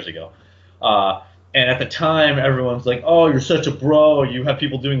 4.5 years ago. And at the time, everyone's like, "Oh, you're such a bro. You have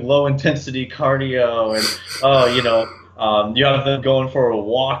people doing low intensity cardio, and you have them going for a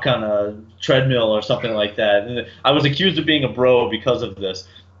walk on a treadmill or something like that." And I was accused of being a bro because of this.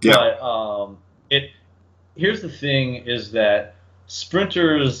 Yeah. But here's the thing: is that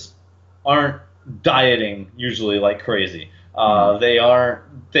sprinters aren't dieting usually like crazy. They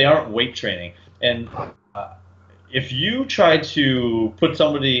aren't weight training, and if you try to put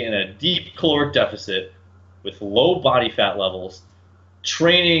somebody in a deep caloric deficit with low body fat levels,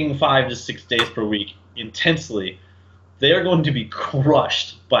 training 5 to 6 days per week intensely, they are going to be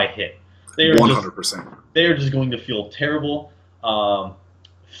crushed by HIIT. They are 100%. they are just going to feel terrible,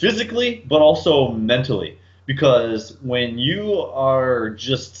 physically, but also mentally. Because when you are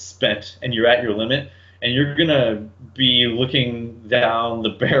just spent and you're at your limit, and you're gonna be looking down the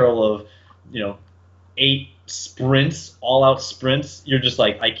barrel of, 8 sprints, all-out sprints, you're just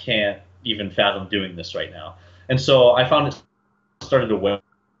like, I can't even fathom doing this right now. And so I found it started to weigh.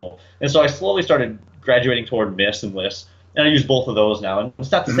 And so I slowly started graduating toward miss and list, and I use both of those now. And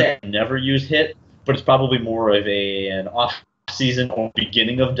it's not to say I never use HIIT, but it's probably more of an off-season or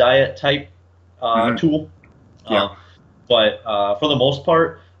beginning of diet type tool. Yeah. But for the most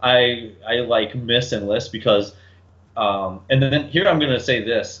part, I like miss and list because, and then here I'm going to say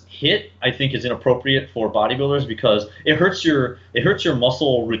this: HIIT I think is inappropriate for bodybuilders because it hurts your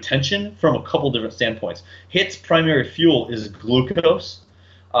muscle retention from a couple different standpoints. HIIT's primary fuel is glucose,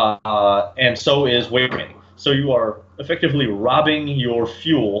 and so is weight training. So you are effectively robbing your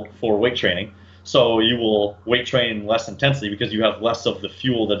fuel for weight training. So you will weight train less intensely because you have less of the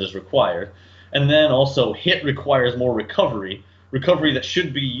fuel that is required. And then also HIIT requires more recovery that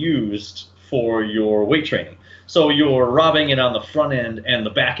should be used for your weight training. So you're robbing it on the front end and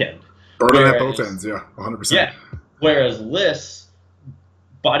the back end. Burning at both ends, yeah, 100%. Yeah. Whereas LISS,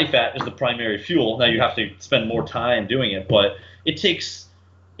 body fat is the primary fuel. Now you have to spend more time doing it, but it takes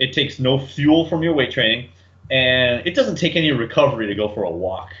no fuel from your weight training, and it doesn't take any recovery to go for a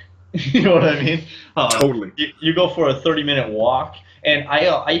walk. You know what I mean? Totally. You go for a 30-minute walk, and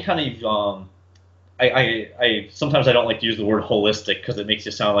I kind of I sometimes I don't like to use the word holistic because it makes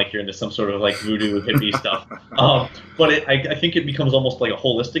you sound like you're into some sort of like voodoo hippie stuff. But I think it becomes almost like a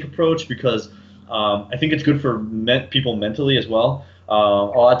holistic approach because I think it's good for people mentally as well. A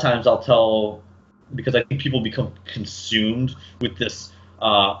lot of times I'll tell, because I think people become consumed with this.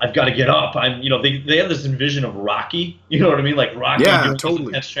 I've got to get up. They have this vision of Rocky. You know what I mean? Like Rocky doing this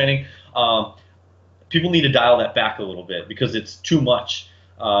intense training. People need to dial that back a little bit because it's too much.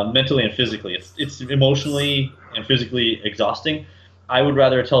 Mentally and physically. It's emotionally and physically exhausting. I would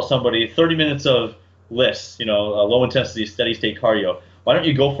rather tell somebody 30 minutes of LISS, low intensity, steady state cardio. Why don't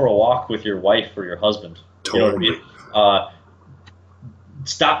you go for a walk with your wife or your husband? Totally. You know what I mean?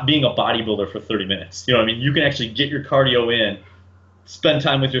 Stop being a bodybuilder for 30 minutes. You know what I mean? You can actually get your cardio in, spend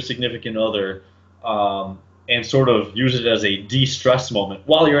time with your significant other, and sort of use it as a de-stress moment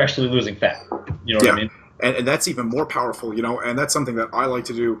while you're actually losing fat. You know what I mean? And that's even more powerful, and that's something that I like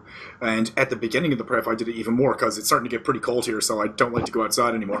to do. And at the beginning of the prep, I did it even more because it's starting to get pretty cold here, so I don't like to go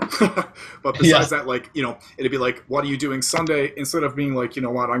outside anymore. But besides that, it'd be like, what are you doing Sunday? Instead of being like, you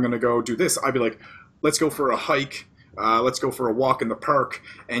know what, I'm going to go do this, I'd be like, let's go for a hike. Let's go for a walk in the park.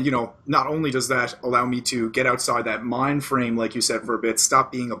 And, not only does that allow me to get outside that mind frame, like you said, for a bit,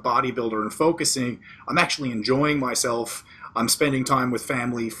 stop being a bodybuilder and focusing, I'm actually enjoying myself. I'm spending time with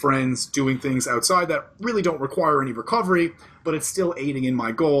family, friends, doing things outside that really don't require any recovery, but it's still aiding in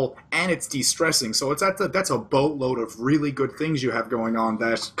my goal, and it's de-stressing. So that's a boatload of really good things you have going on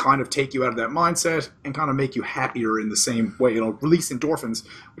that kind of take you out of that mindset and kind of make you happier in the same way, release endorphins,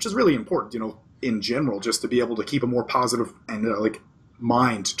 which is really important, in general, just to be able to keep a more positive and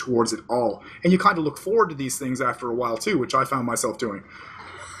mind towards it all. And you kind of look forward to these things after a while too, which I found myself doing.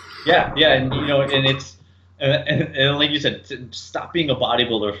 Yeah, and and it's and like you said, stop being a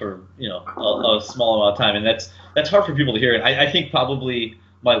bodybuilder for a small amount of time, and that's hard for people to hear. And I think probably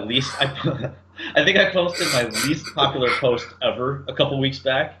my least I think I posted my least popular post ever a couple weeks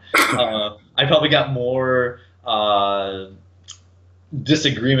back. I probably got more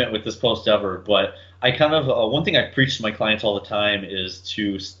disagreement with this post ever, but I kind of one thing I preach to my clients all the time is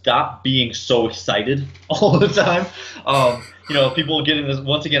to stop being so excited all the time. People get in this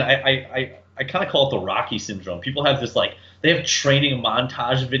once again. I kind of call it the Rocky syndrome. People have this they have training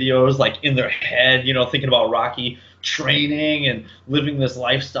montage videos in their head, thinking about Rocky training and living this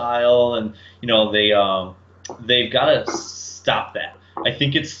lifestyle, and they've got to stop that. I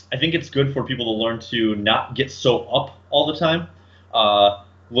think it's good for people to learn to not get so up all the time.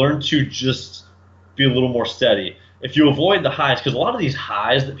 Learn to just be a little more steady. If you avoid the highs, because a lot of these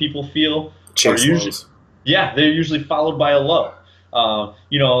highs that people feel are usually followed by a low.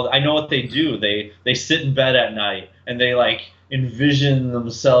 I know what they do. They sit in bed at night and they envision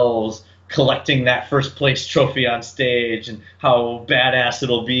themselves collecting that first place trophy on stage and how badass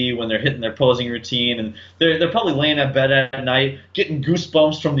it'll be when they're hitting their posing routine, and they're probably laying in bed at night getting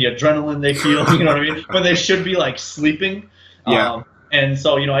goosebumps from the adrenaline they feel, you know what I mean, when they should be sleeping. Yeah. And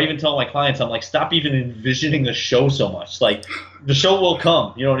so, I even tell my clients, I'm like, stop even envisioning the show so much. Like, the show will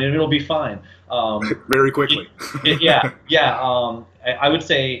come, and it'll be fine. Very quickly. Yeah. I would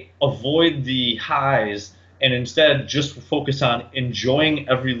say avoid the highs and instead just focus on enjoying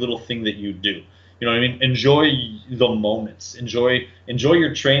every little thing that you do. You know what I mean? Enjoy the moments. Enjoy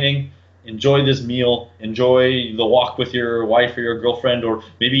your training. Enjoy this meal. Enjoy the walk with your wife or your girlfriend, or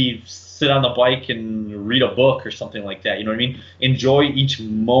maybe sit on the bike and read a book or something like that. You know what I mean? Enjoy each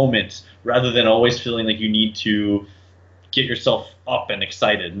moment rather than always feeling like you need to get yourself up and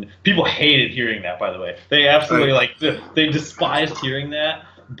excited. And people hated hearing that, by the way. They absolutely they despised hearing that.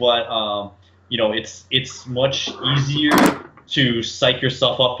 But it's much easier to psych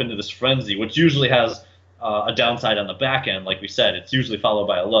yourself up into this frenzy, which usually has a downside on the back end. Like we said, it's usually followed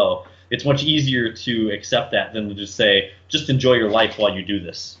by a low. It's much easier to accept that than to just say, just enjoy your life while you do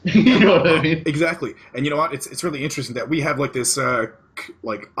this. You know what I mean? Exactly. And you know what? It's really interesting that we have like this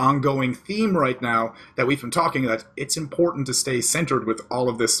ongoing theme right now that we've been talking, that it's important to stay centered with all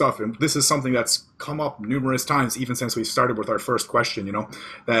of this stuff. And this is something that's come up numerous times, even since we started with our first question,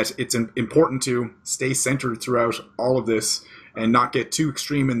 that it's important to stay centered throughout all of this and not get too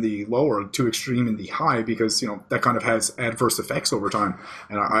extreme in the low or too extreme in the high, because that kind of has adverse effects over time.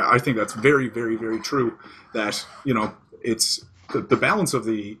 And I think that's very, very, very true, that it's the balance of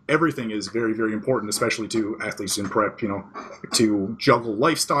everything is very, very important, especially to athletes in prep, to juggle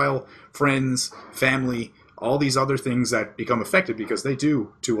lifestyle, friends, family, all these other things that become affected, because they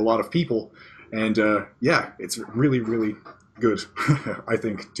do to a lot of people. And it's really, really good, I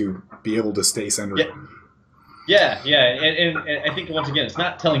think, to be able to stay centered. Yeah, and I think, once again, it's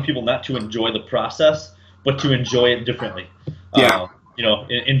not telling people not to enjoy the process, but to enjoy it differently. Yeah.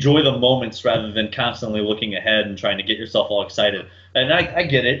 Enjoy the moments rather than constantly looking ahead and trying to get yourself all excited. And I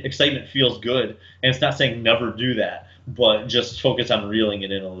get it. Excitement feels good, and it's not saying never do that, but just focus on reeling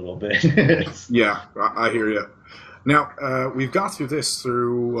it in a little bit. Yeah, I hear you. Now, we've got through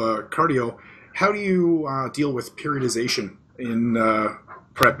cardio. How do you deal with periodization in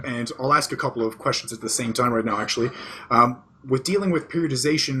prep? And I'll ask a couple of questions at the same time right now, actually. With dealing with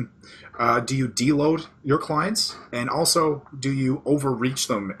periodization, do you deload your clients? And also, do you overreach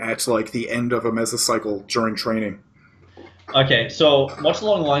them at the end of a mesocycle during training? Okay, so much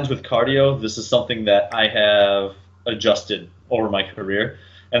along the lines with cardio, this is something that I have adjusted over my career.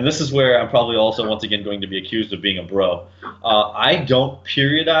 And this is where I'm probably also, once again, going to be accused of being a bro. I don't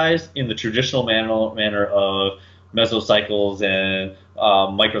periodize in the traditional manner of mesocycles and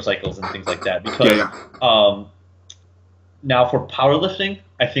microcycles and things like that, because now for powerlifting,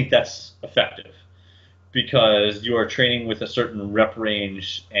 I think that's effective, because you are training with a certain rep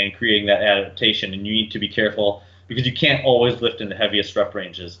range and creating that adaptation, and you need to be careful because you can't always lift in the heaviest rep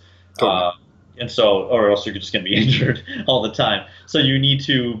ranges. Totally. And so, or else you're just going to be injured all the time. So you need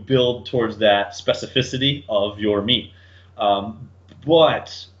to build towards that specificity of your meet.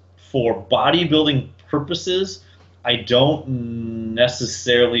 But for bodybuilding purposes, I don't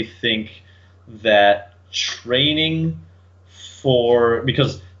necessarily think that training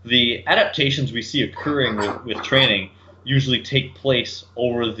because the adaptations we see occurring with training usually take place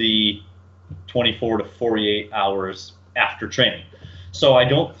over the 24 to 48 hours after training. So I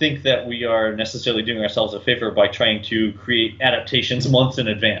don't think that we are necessarily doing ourselves a favor by trying to create adaptations months in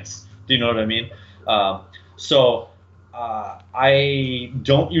advance. Do you know what I mean? I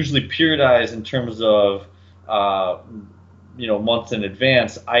don't usually periodize in terms of months in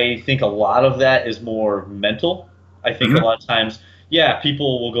advance. I think a lot of that is more mental. I think a lot of times,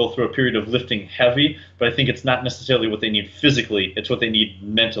 people will go through a period of lifting heavy, but I think it's not necessarily what they need physically. It's what they need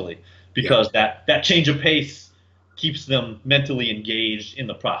mentally, because that change of pace keeps them mentally engaged in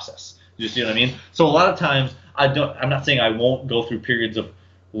the process. You see what I mean? So a lot of times, I'm not saying I won't go through periods of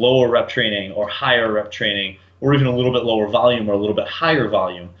lower rep training or higher rep training, or even a little bit lower volume or a little bit higher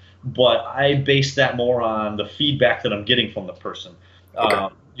volume, but I base that more on the feedback that I'm getting from the person. Okay.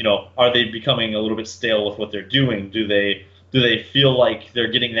 Are they becoming a little bit stale with what they're doing? Do they feel like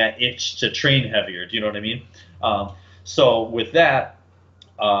they're getting that itch to train heavier? Do you know what I mean? So with that,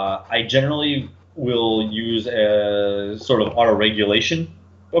 I generally will use a sort of auto-regulation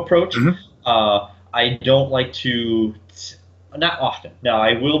approach. I don't like to, not often. Now,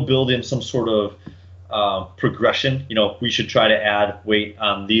 I will build in some sort of progression. We should try to add weight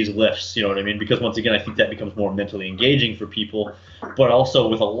on these lifts, you know what I mean? Because once again, I think that becomes more mentally engaging for people. But also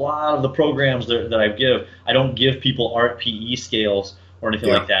with a lot of the programs that I give, I don't give people RPE scales or anything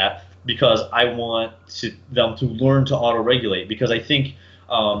like that, because I want them to learn to auto-regulate. Because I think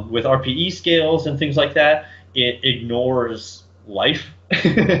with RPE scales and things like that, it ignores life.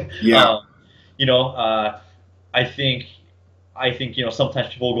 I think I think,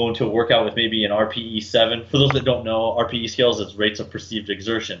 sometimes people go into a workout with maybe an RPE 7. For those that don't know, RPE scales is rates of perceived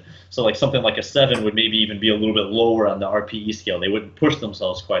exertion. So like something like a 7 would maybe even be a little bit lower on the RPE scale. They wouldn't push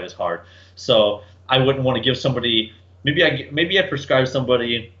themselves quite as hard. So I wouldn't want to give somebody, maybe I prescribe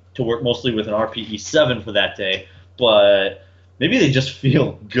somebody to work mostly with an RPE 7 for that day, but maybe they just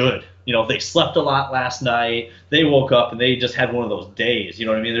feel good. They slept a lot last night, they woke up and they just had one of those days, you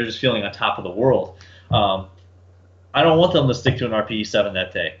know what I mean? They're just feeling on top of the world. I don't want them to stick to an RPE 7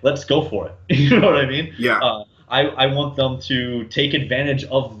 that day. Let's go for it. You know what I mean? Yeah. I want them to take advantage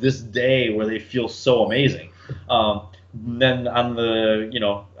of this day where they feel so amazing. Then on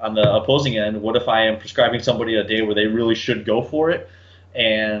the opposing end, what if I am prescribing somebody a day where they really should go for it,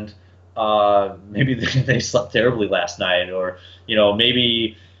 and maybe they slept terribly last night, or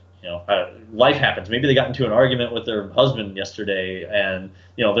maybe life happens. Maybe they got into an argument with their husband yesterday, and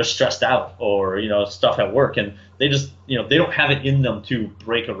they're stressed out, or stuff at work, and they just they don't have it in them to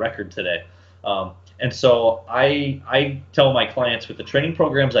break a record today. And so I tell my clients with the training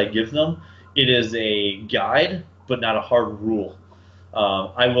programs I give them, it is a guide, but not a hard rule.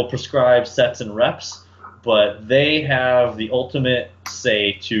 I will prescribe sets and reps, but they have the ultimate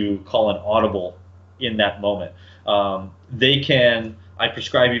say to call an audible in that moment. I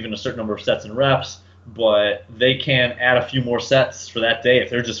prescribe even a certain number of sets and reps, but they can add a few more sets for that day if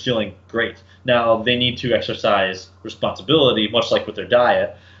they're just feeling great. Now, they need to exercise responsibility, much like with their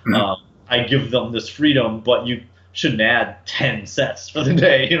diet. Mm-hmm. I give them this freedom, but you shouldn't add 10 sets for the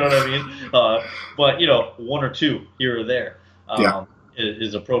day, you know what I mean? But, one or two here or there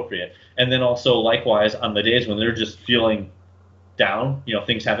is appropriate. And then also, likewise, on the days when they're just feeling down,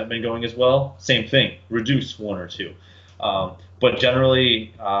 things haven't been going as well, same thing, reduce one or two. But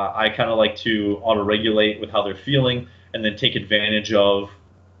generally, I kind of like to auto-regulate with how they're feeling and then take advantage of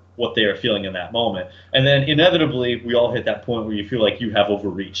what they are feeling in that moment. And then inevitably, we all hit that point where you feel like you have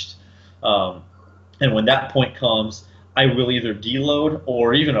overreached. And when that point comes, I will either deload,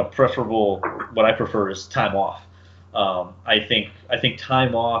 or even what I prefer is time off. I think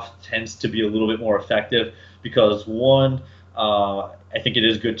time off tends to be a little bit more effective because, one, I think it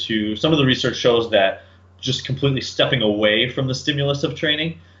is good to, some of the research shows that just completely stepping away from the stimulus of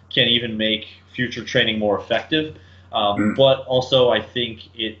training can even make future training more effective. But also I think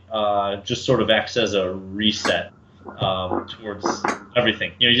it just sort of acts as a reset towards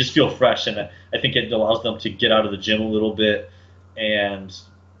everything. You just feel fresh, and I think it allows them to get out of the gym a little bit and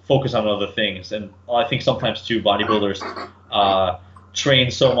focus on other things. And I think sometimes too, bodybuilders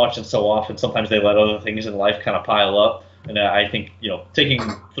train so much and so often, sometimes they let other things in life kind of pile up. And I think, taking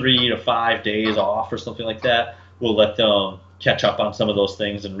 3 to 5 days off or something like that will let them catch up on some of those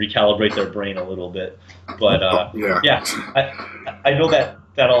things and recalibrate their brain a little bit. But I know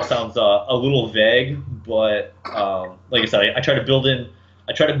that all sounds a little vague, but like I said, I try to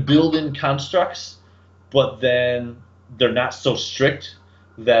build in constructs, but then they're not so strict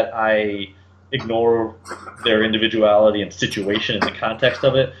that I ignore their individuality and situation in the context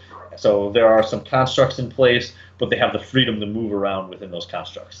of it. So there are some constructs in place, but they have the freedom to move around within those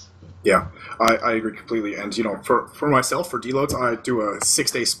constructs. Yeah, I agree completely. And, for myself, for deloads, I do a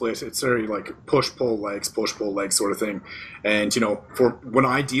 6-day split. It's very like push, pull, legs sort of thing. And, for when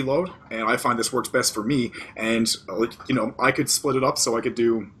I deload, and I find this works best for me, and, I could split it up so I could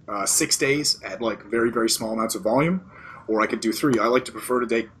do 6 days at like very, very small amounts of volume, or I could do 3. I like to prefer to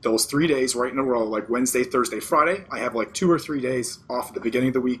take those 3 days right in a row, like Wednesday, Thursday, Friday. I have like 2 or 3 days off at the beginning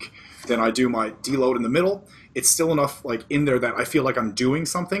of the week. Then I do my deload in the middle. It's still enough like in there that I feel like I'm doing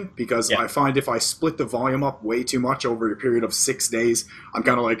something, because I find if I split the volume up way too much over a period of 6 days, I'm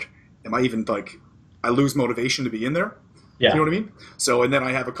kind of like, am I even like, I lose motivation to be in there. Yeah. You know what I mean? So, and then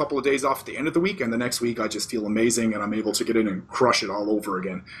I have a couple of days off at the end of the week, and the next week I just feel amazing and I'm able to get in and crush it all over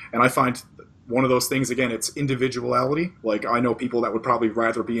again. And I find one of those things, again, it's individuality. Like, I know people that would probably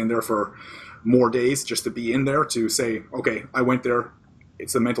rather be in there for more days just to be in there, to say, okay, I went there,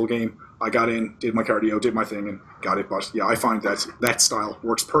 it's a mental game, I got in, did my cardio, did my thing, and got it. But yeah, I find that style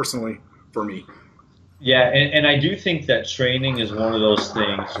works personally for me. Yeah, and I do think that training is one of those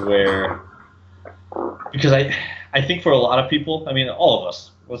things where, because I think for a lot of people, I mean, all of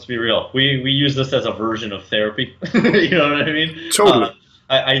us, let's be real, we use this as a version of therapy. You know what I mean? Totally.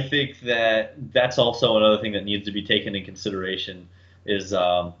 I think that's also another thing that needs to be taken in consideration, is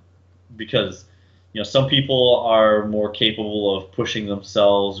because some people are more capable of pushing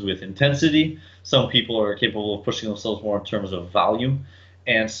themselves with intensity. Some people are capable of pushing themselves more in terms of volume.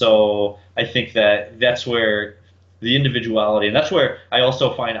 And so I think that's where the individuality, and that's where I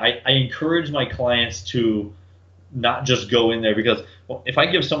also find I encourage my clients to not just go in there, because if I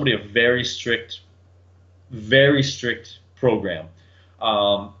give somebody a very strict program.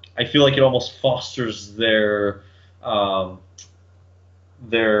 I feel like it almost fosters their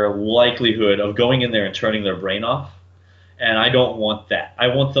likelihood of going in there and turning their brain off. And I don't want that. I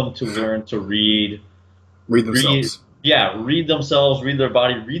want them to learn to read themselves. read themselves, read their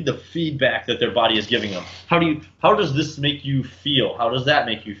body, read the feedback that their body is giving them. How does this make you feel? How does that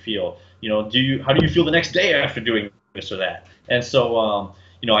make you feel? How do you feel the next day after doing this or that? And so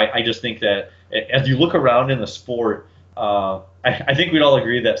I just think that as you look around in the sport, I think we'd all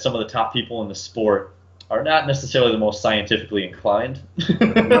agree that some of the top people in the sport are not necessarily the most scientifically inclined.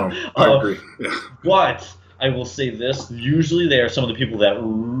 No, I agree. Yeah. But I will say this, usually they are some of the people that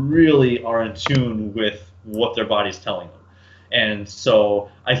really are in tune with what their body's telling them. And so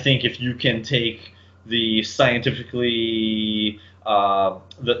I think if you can take the scientifically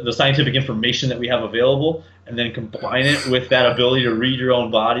the scientific information that we have available and then combine it with that ability to read your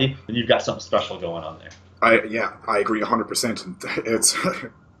own body, then you've got something special going on there. I agree 100%. It's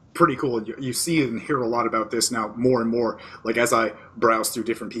pretty cool. You see and hear a lot about this now more and more. Like as I browse through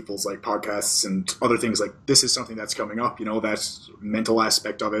different people's like podcasts and other things, like this is something that's coming up. That mental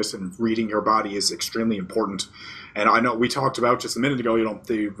aspect of it and reading your body is extremely important. And I know we talked about just a minute ago,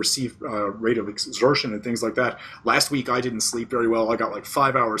 the rate of exertion and things like that. Last week I didn't sleep very well. I got like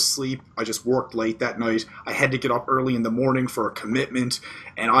 5 hours sleep. I just worked late that night. I had to get up early in the morning for a commitment,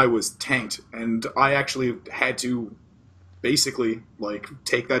 and I was tanked. And I actually had to basically like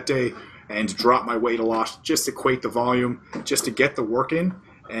take that day and drop my weight a lot, just to equate the volume, just to get the work in.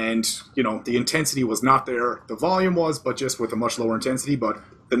 And the intensity was not there, the volume was, but just with a much lower intensity. But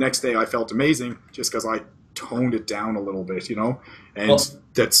the next day I felt amazing just because I toned it down a little bit, and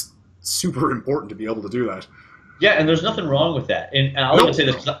that's super important to be able to do that. Yeah, and there's nothing wrong with that. And I'll even say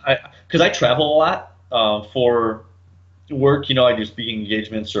this because I travel a lot for work. I do speaking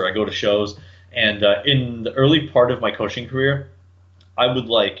engagements or I go to shows. And in the early part of my coaching career, I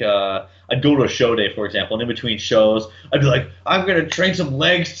would I'd go to a show day, for example, and in between shows, I'd be like, I'm going to train some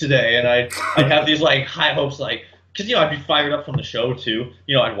legs today. And I'd have these like high hopes, like, because, I'd be fired up from the show too.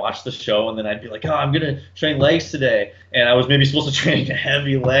 I'd watch the show and then I'd be like, oh, I'm going to train legs today. And I was maybe supposed to train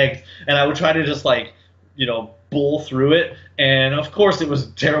heavy legs. And I would try to just bull through it. And of course it was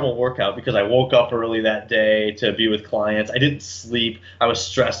a terrible workout because I woke up early that day to be with clients. I didn't sleep. I was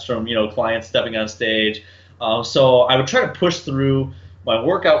stressed from, clients stepping on stage. So I would try to push through. My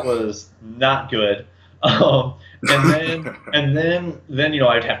workout was not good. And then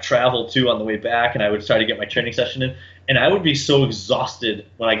I'd have travel too on the way back, and I would try to get my training session in. And I would be so exhausted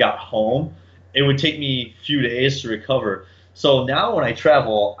when I got home. It would take me a few days to recover. So now when I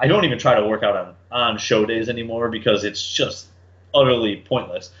travel, I don't even try to work out on show days anymore because it's just utterly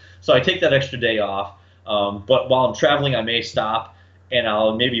pointless. So I take that extra day off. But while I'm traveling, I may stop and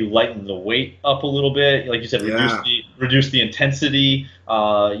I'll maybe lighten the weight up a little bit. Like you said, reduce the intensity.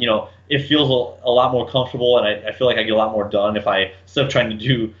 It feels a lot more comfortable, and I feel like I get a lot more done if I, instead of trying to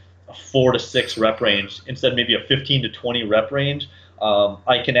do a 4 to 6 rep range, instead maybe a 15 to 20 rep range.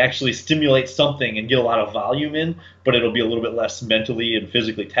 I can actually stimulate something and get a lot of volume in, but it'll be a little bit less mentally and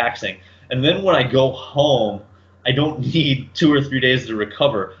physically taxing. And then when I go home, I don't need 2 or 3 days to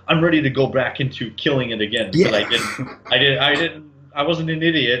recover. I'm ready to go back into killing it again because I wasn't an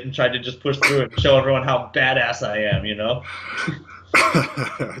idiot and tried to just push through it and show everyone how badass I am,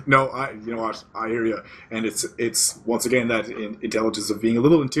 No, you know what? I hear you, and it's once again that intelligence of being a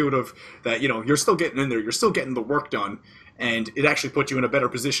little intuitive. That you're still getting in there, you're still getting the work done, and it actually puts you in a better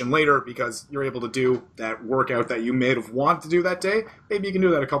position later because you're able to do that workout that you may have wanted to do that day. Maybe you can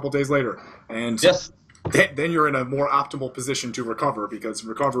do that a couple days later, and yes. Then you're in a more optimal position to recover, because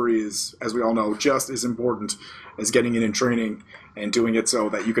recovery is, as we all know, just as important as getting in training and doing it so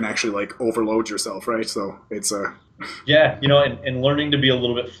that you can actually overload yourself, right? So it's yeah, and learning to be a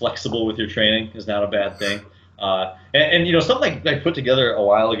little bit flexible with your training is not a bad thing. And something I put together a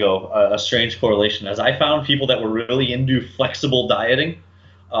while ago, a strange correlation, as I found people that were really into flexible dieting.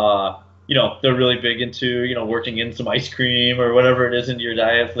 They're really big into working in some ice cream or whatever it is into your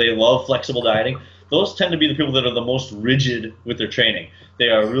diet. They love flexible dieting. Those tend to be the people that are the most rigid with their training. They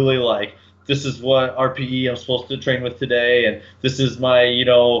are really like, this is what RPE I'm supposed to train with today, and this is my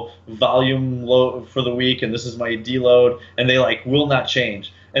volume load for the week, and this is my deload, and they will not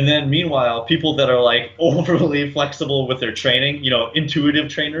change. And then meanwhile, people that are overly flexible with their training, intuitive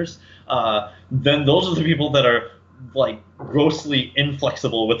trainers, then those are the people that are like grossly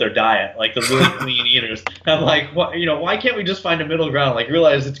inflexible with their diet, like the really clean eaters. I'm like, what, why can't we just find a middle ground? Like,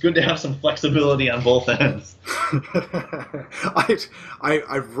 realize it's good to have some flexibility on both ends.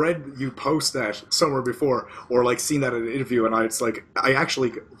 I've read you post that somewhere before, or like seen that in an interview, and I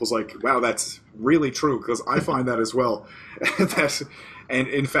actually was like, wow, that's really true, because I find that as well. And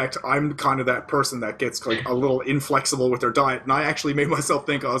in fact, I'm kind of that person that gets like a little inflexible with their diet, and I actually made myself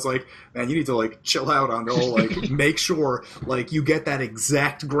think, I was like, man, you need to like chill out on the whole, like make sure like you get that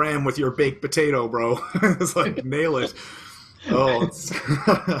exact gram with your baked potato, bro. It's like nail it. Oh,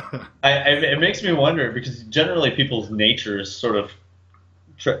 it makes me wonder, because generally people's natures sort of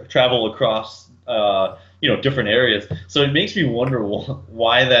travel across different areas. So it makes me wonder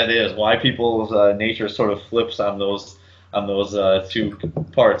why that is, why people's nature sort of flips on those two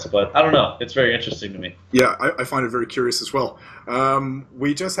parts. But I don't know. It's very interesting to me. Yeah, I find it very curious as well.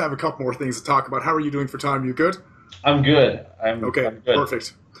 We just have a couple more things to talk about. How are you doing for time? You good? I'm good. Okay, I'm good.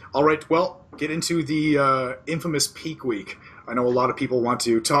 Perfect. All right, well, get into the infamous peak week. I know a lot of people want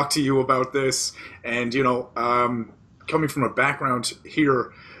to talk to you about this, and, coming from a background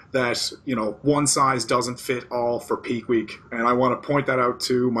here that, one size doesn't fit all for peak week. And I want to point that out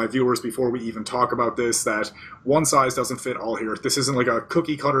to my viewers before we even talk about this, that one size doesn't fit all here. This isn't like a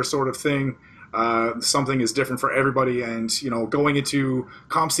cookie cutter sort of thing. Something is different for everybody, and going into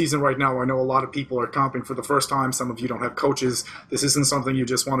comp season right now, I know a lot of people are comping for the first time. Some of you don't have coaches. This isn't something you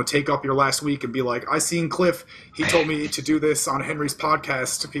just want to take up your last week and be like, I seen Cliff, he told me to do this on Henry's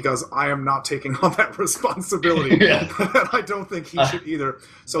podcast, because I am not taking on that responsibility. Yeah. I don't think he should either.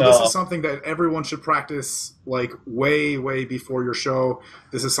 So No. This is something that everyone should practice like way before your show.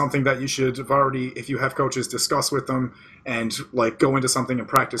 This is something that you should have already, if you have coaches, discuss with them and like go into something and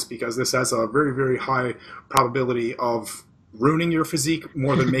practice, because this has a very, very high probability of ruining your physique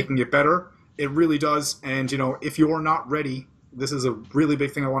more than making it better. It really does. And, if you're not ready, this is a really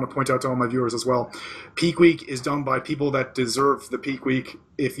big thing I want to point out to all my viewers as well. Peak week is done by people that deserve the peak week.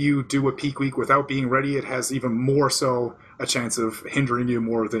 If you do a peak week without being ready, it has even more so a chance of hindering you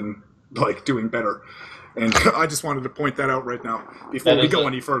more than like doing better. And I just wanted to point that out right now before we go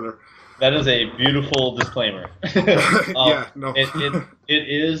any further. That is a beautiful disclaimer. Yeah, no. It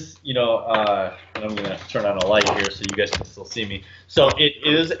is, and I'm going to turn on a light here so you guys can still see me. So it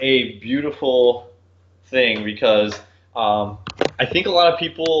is a beautiful thing, because I think a lot of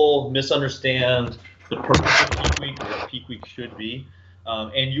people misunderstand the purpose of peak week, or what peak week should be.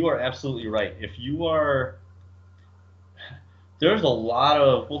 And you are absolutely right. If you are, there's a lot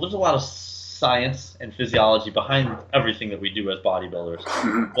of science and physiology behind everything that we do as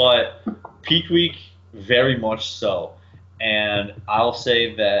bodybuilders, but peak week very much so. And I'll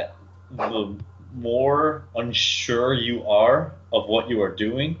say that the more unsure you are of what you are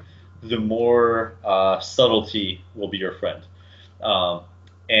doing, the more subtlety will be your friend.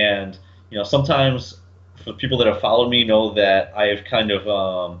 And sometimes, for people that have followed me, know that I have kind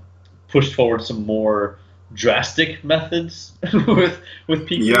of pushed forward some more drastic methods with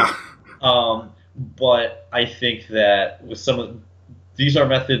peak week. Yeah. But I think that with these are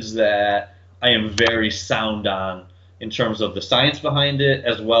methods that I am very sound on in terms of the science behind it,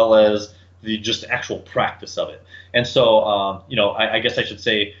 as well as the just actual practice of it. And so, I guess I should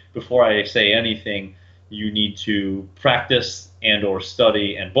say, before I say anything, you need to practice and or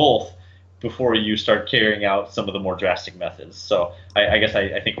study, and both, before you start carrying out some of the more drastic methods. So I guess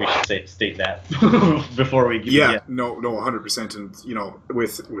I think we should state that before we begin. Yeah, no, 100%. And,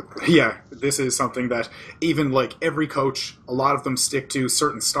 with this is something that even like every coach, a lot of them stick to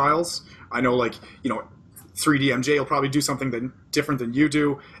certain styles. I know 3DMJ will probably do something different than you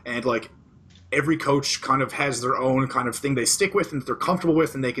do. And like every coach kind of has their own kind of thing they stick with and they're comfortable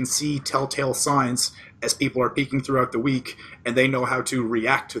with, and they can see telltale signs as people are peaking throughout the week, and they know how to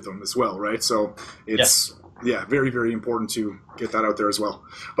react to them as well, right? So it's very, very important to get that out there as well.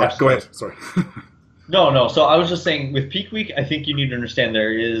 But Absolutely. Go ahead, sorry. No. So I was just saying, with peak week, I think you need to understand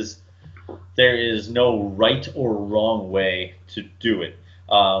there is no right or wrong way to do it.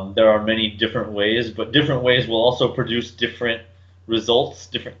 There are many different ways, but different ways will also produce different results,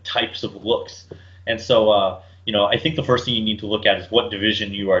 different types of looks. And so, I think the first thing you need to look at is what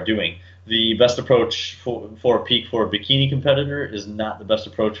division you are doing. The best approach for a peak for a bikini competitor is not the best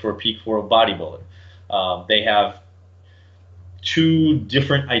approach for a peak for a bodybuilder. They have two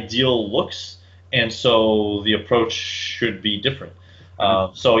different ideal looks, and so the approach should be different.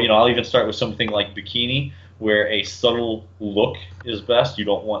 So, I'll even start with something like bikini, where a subtle look is best. You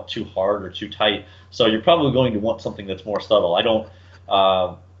don't want too hard or too tight. So you're probably going to want something that's more subtle. I don't,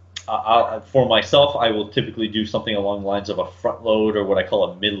 for myself, I will typically do something along the lines of a front load, or what I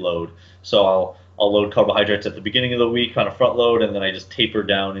call a mid load. So I'll load carbohydrates at the beginning of the week on a front load, and then I just taper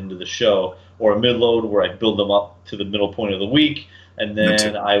down into the show, or a mid load where I build them up to the middle point of the week, and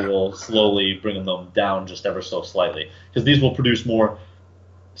then I will slowly bring them down just ever so slightly, because these will produce more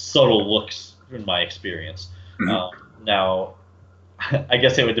subtle looks in my experience. Now, I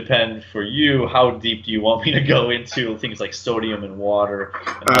guess it would depend for you. How deep do you want me to go into things like sodium and water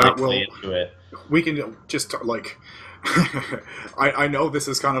and how they play into it? We can just like I know this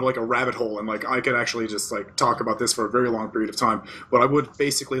is kind of like a rabbit hole, and like I could actually just like talk about this for a very long period of time. But I would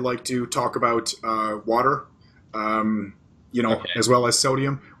basically like to talk about water, as well as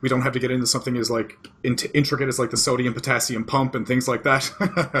sodium. We don't have to get into something as like intricate as like the sodium potassium pump and things like that.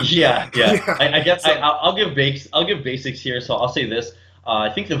 Yeah. I guess I'll give basics here. So I'll say this. I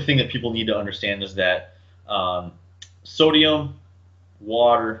think the thing that people need to understand is that sodium,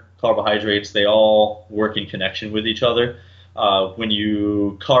 water, carbohydrates, they all work in connection with each other. When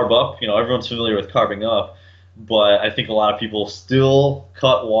you carb up, everyone's familiar with carbing up, but I think a lot of people still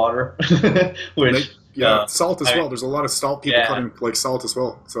cut water, which salt as well. There's a lot of salt people cutting like salt as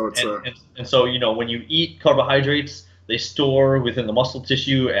well. So it's and so when you eat carbohydrates, they store within the muscle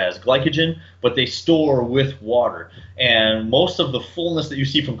tissue as glycogen, but they store with water. And most of the fullness that you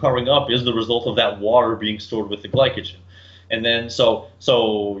see from carving up is the result of that water being stored with the glycogen. And then so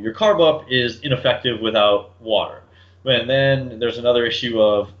your carb up is ineffective without water. And then there's another issue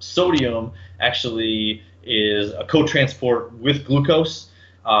of sodium actually is a co-transport with glucose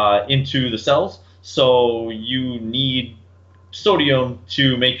into the cells. So you need sodium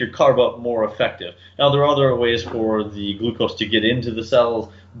to make your carb up more effective. Now, there are other ways for the glucose to get into the cells,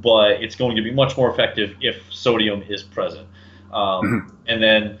 but it's going to be much more effective if sodium is present. And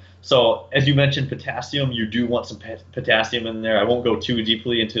then, so as you mentioned, potassium, you do want some potassium in there. I won't go too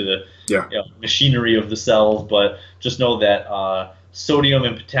deeply into the machinery of the cells, but just know that sodium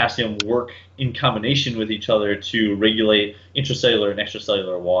and potassium work in combination with each other to regulate intracellular and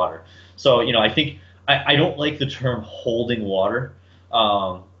extracellular water. So, I think I don't like the term holding water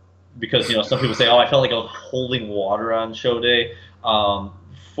because, some people say, oh, I felt like I was holding water on show day.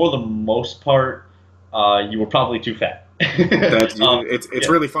 For the most part, you were probably too fat. It's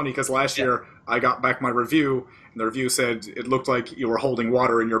really funny because last year I got back my review, and the review said it looked like you were holding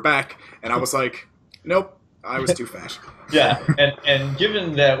water in your back, and I was like, nope, I was too fat. And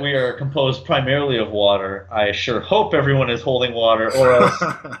given that we are composed primarily of water, I sure hope everyone is holding water, or else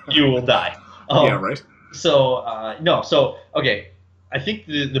you will die. Right. So okay. I think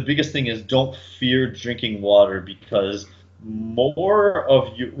the biggest thing is don't fear drinking water, because more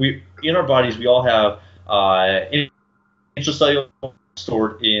of we in our bodies we all have intracellular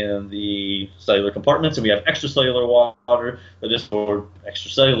stored in the cellular compartments, and we have extracellular water that is stored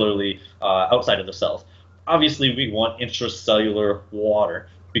extracellularly outside of the cells. Obviously, we want intracellular water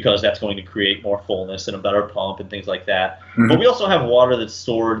because that's going to create more fullness and a better pump and things like that. But we also have water that's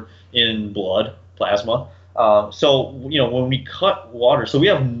stored in blood, plasma. So when we cut water, so we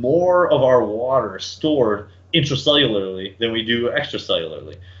have more of our water stored intracellularly than we do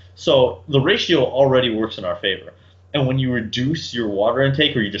extracellularly. So the ratio already works in our favor. And when you reduce your water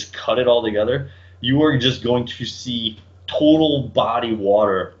intake, or you just cut it all together, you are just going to see total body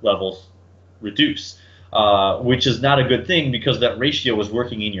water levels reduce, which is not a good thing because that ratio is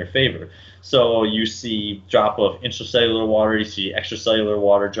working in your favor. So you see drop of intracellular water, you see extracellular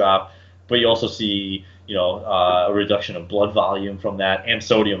water drop, but you also see a reduction of blood volume from that, and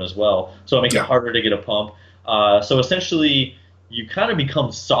sodium as well. So it makes it harder to get a pump. So essentially, you kind of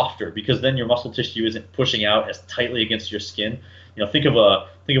become softer because then your muscle tissue isn't pushing out as tightly against your skin. Think of a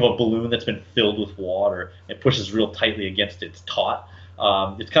balloon that's been filled with water. It pushes real tightly against it. It's taut.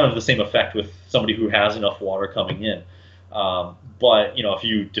 It's kind of the same effect with somebody who has enough water coming in. But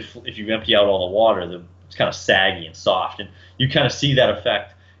if you empty out all the water, it's kind of saggy and soft, and you kind of see that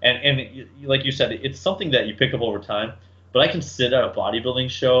effect. And like you said, it's something that you pick up over time. But I can sit at a bodybuilding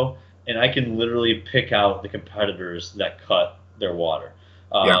show and I can literally pick out the competitors that cut their water.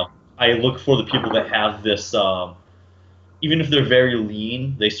 I look for the people that have this, even if they're very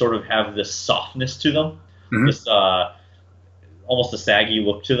lean, they sort of have this softness to them, this almost a saggy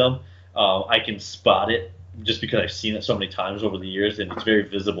look to them. I can spot it just because I've seen it so many times over the years, and it's very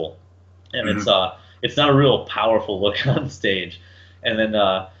visible. And it's not a real powerful look on stage. And then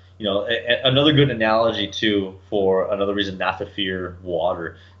another good analogy too for another reason not to fear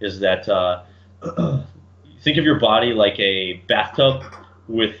water is that think of your body like a bathtub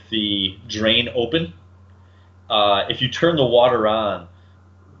with the drain open. If you turn the water on,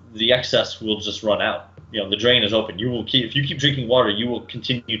 the excess will just run out. The drain is open. If you keep drinking water, you will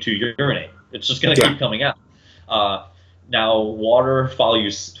continue to urinate. It's just going to keep coming out. Now, water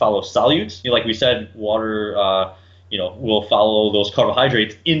follows solutes. Like we said, water will follow those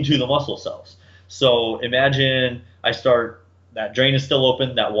carbohydrates into the muscle cells. So imagine that drain is still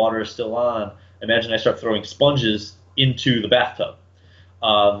open, that water is still on. Imagine I start throwing sponges into the bathtub.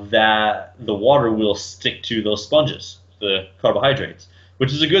 That the water will stick to those sponges, the carbohydrates,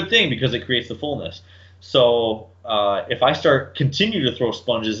 which is a good thing because it creates the fullness. So if I continue to throw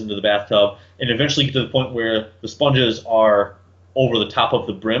sponges into the bathtub and eventually get to the point where the sponges are over the top of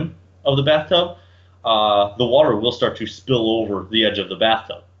the brim of the bathtub, the water will start to spill over the edge of the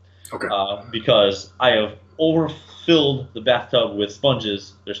bathtub. Okay. Because I have overfilled the bathtub with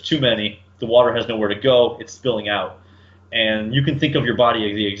sponges. There's too many. The water has nowhere to go. It's spilling out. And you can think of your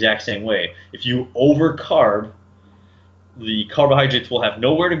body the exact same way. If you overcarb, the carbohydrates will have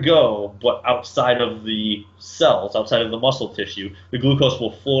nowhere to go but outside of the cells, outside of the muscle tissue. The glucose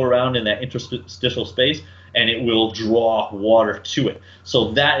will flow around in that interstitial space, and it will draw water to it.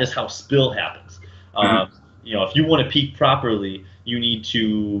 So that is how spill happens. If you want to peak properly, you need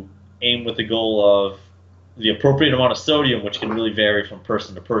to aim with the goal of the appropriate amount of sodium, which can really vary from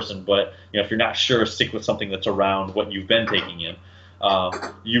person to person. But if you're not sure, stick with something that's around what you've been taking in.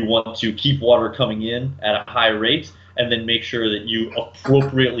 You want to keep water coming in at a high rate, and then make sure that you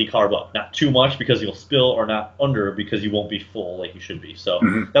appropriately carb up. Not too much because you'll spill, or not under because you won't be full like you should be. So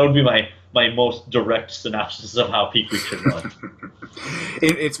that would be my most direct synopsis of how peak week should run.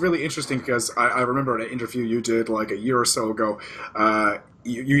 It's really interesting because I remember in an interview you did like a year or so ago,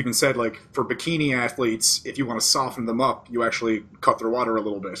 you even said like for bikini athletes, if you want to soften them up, you actually cut their water a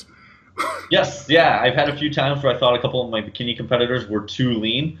little bit. Yes, yeah. I've had a few times where I thought a couple of my bikini competitors were too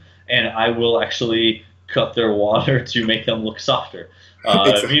lean, and I will actually cut their water to make them look softer.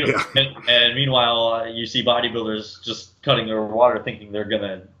 And meanwhile, you see bodybuilders just cutting their water thinking they're going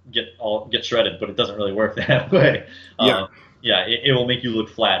to get shredded, but it doesn't really work that way. It will make you look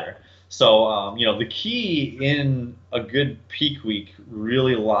flatter. So, the key in a good peak week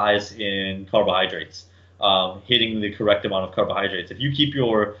really lies in carbohydrates, hitting the correct amount of carbohydrates. If you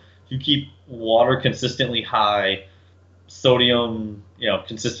keep water consistently high, sodium,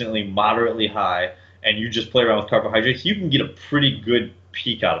 consistently moderately high, and you just play around with carbohydrates, you can get a pretty good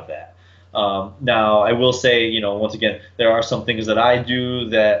peak out of that. Now, I will say, once again, there are some things that I do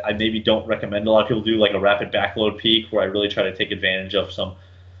that I maybe don't recommend a lot of people do, like a rapid backload peak, where I really try to take advantage of some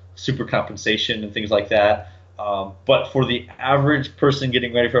super compensation and things like that. But for the average person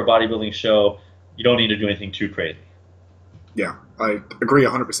getting ready for a bodybuilding show, you don't need to do anything too crazy. Yeah, I agree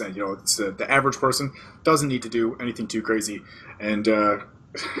 100%. It's the average person doesn't need to do anything too crazy, and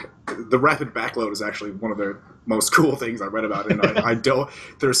the rapid backload is actually one of the most cool things I read about it. And I don't.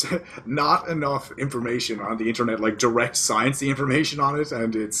 There's not enough information on the internet, like direct sciencey information on it,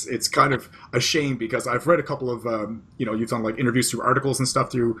 and it's kind of a shame because I've read a couple of you've done like interviews through articles and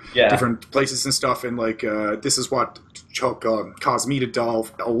stuff through different places and stuff, and like this is what caused me to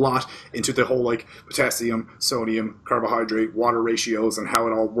delve a lot into the whole like potassium, sodium, carbohydrate, water ratios, and how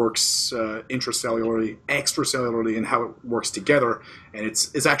it all works intracellularly, extracellularly, and how it works together. And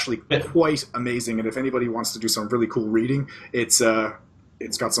it's actually quite amazing. And if anybody wants to do some really cool reading, it's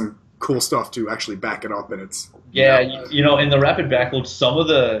got some cool stuff to actually back it up. And it's in the rapid backload, some of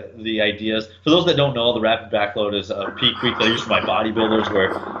the ideas, for those that don't know, the rapid backload is a peak week that I use for my bodybuilders,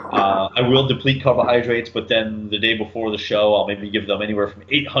 where I will deplete carbohydrates, but then the day before the show, I'll maybe give them anywhere from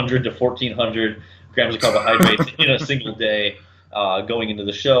 800 to 1,400 grams of carbohydrates in a single day going into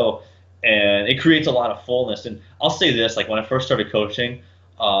the show. And it creates a lot of fullness. And I'll say this, like when I first started coaching,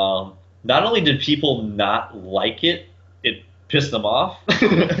 not only did people not like it, it pissed them off.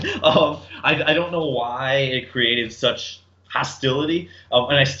 I don't know why it created such hostility,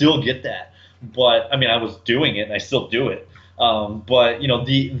 and I still get that. But I mean, I was doing it, and I still do it. But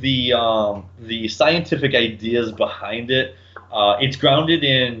the scientific ideas behind it, it's grounded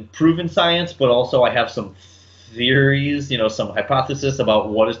in proven science, but also I have some theories, some hypothesis about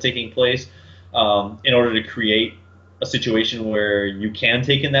what is taking place in order to create a situation where you can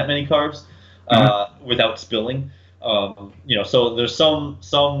take in that many carbs without spilling. So there's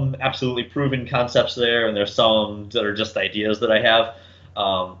some absolutely proven concepts there, and there's some that are just ideas that I have,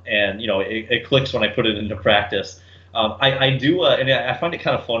 and it clicks when I put it into practice. I do, and I find it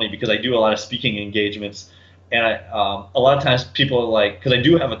kind of funny because I do a lot of speaking engagements. And a lot of times people are like, because I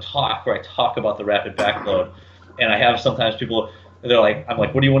do have a talk where I talk about the rapid backload, and I have sometimes people, they're like, I'm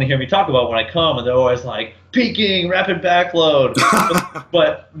like, what do you want to hear me talk about when I come? And they're always like, peaking, rapid backload.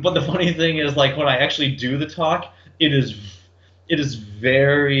 but the funny thing is, like, when I actually do the talk, it is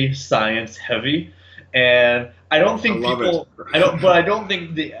very science heavy, And I don't think love it. but I don't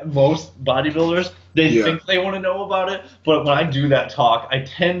think most bodybuilders, they think they want to know about it. But when I do that talk, I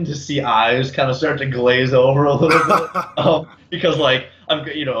tend to see eyes kind of start to glaze over a little bit, because like I'm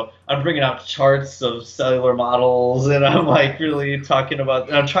bringing out charts of cellular models, and I'm like really talking about.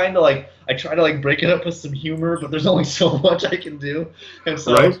 And I try to like break it up with some humor, but there's only so much I can do, and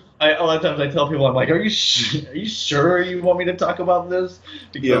so Right. a lot of times I tell people, I'm like, are you sure you want me to talk about this?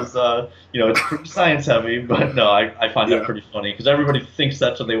 Because it's pretty science heavy. But no, I find that pretty funny because everybody thinks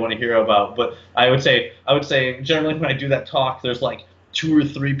that's what they want to hear about. But I would say generally when I do that talk, there's like 2 or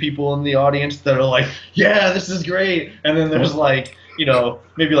 3 people in the audience that are like, yeah, this is great, and then there's like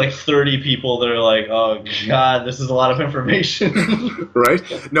maybe like 30 people that are like, oh god, this is a lot of information.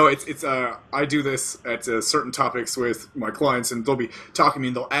 Right? No, it's I do this at certain topics with my clients, and they'll be talking to me,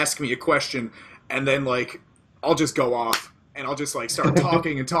 and they'll ask me a question, and then like I'll just go off, and I'll just like start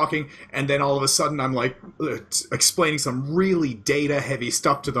talking and talking, and then all of a sudden I'm like explaining some really data-heavy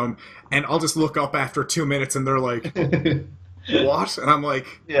stuff to them, and I'll just look up after 2 minutes, and they're like, what? And I'm like,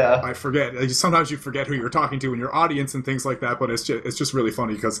 Yeah. I forget. Sometimes you forget who you're talking to in your audience and things like that, but it's just really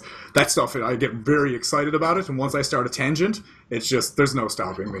funny because that stuff, I get very excited about it, and once I start a tangent, it's just, there's no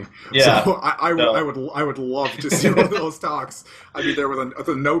stopping me. Yeah. So I would love to see one of those talks. I'd be there with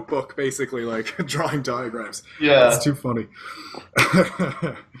a notebook, basically, like drawing diagrams. Yeah. It's too funny.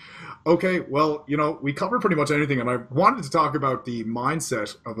 Okay, well, we covered pretty much anything, and I wanted to talk about the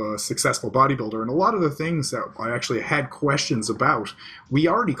mindset of a successful bodybuilder, and a lot of the things that I actually had questions about, we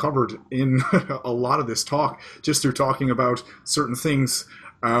already covered in a lot of this talk, just through talking about certain things.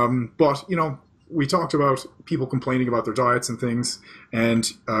 But, we talked about people complaining about their diets and things,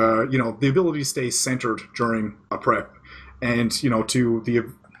 and, the ability to stay centered during a prep, and, to the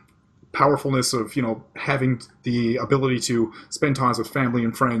powerfulness of having the ability to spend times with family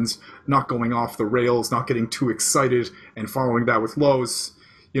and friends, not going off the rails, not getting too excited, and following that with lows.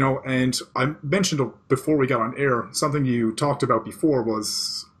 And I mentioned before we got on air, something you talked about before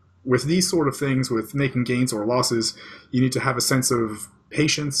was, with these sort of things, with making gains or losses, you need to have a sense of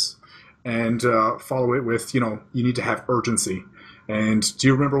patience and follow it with, you need to have urgency. And do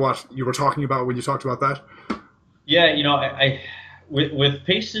you remember what you were talking about when you talked about that? Yeah, I with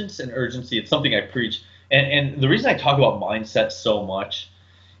patience and urgency, it's something I preach. And the reason I talk about mindset so much,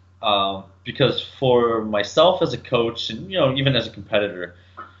 because for myself as a coach and, even as a competitor,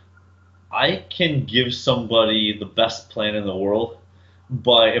 I can give somebody the best plan in the world,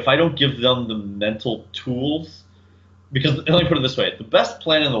 but if I don't give them the mental tools, because let me put it this way, the best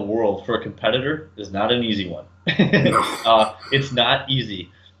plan in the world for a competitor is not an easy one. It's not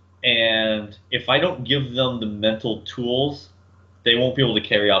easy. And if I don't give them the mental tools, they won't be able to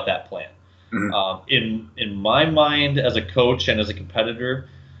carry out that plan. Mm-hmm. In my mind, as a coach and as a competitor,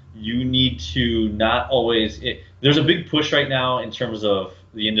 you need to not always. There's a big push right now in terms of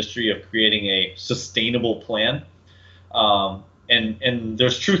the industry of creating a sustainable plan, and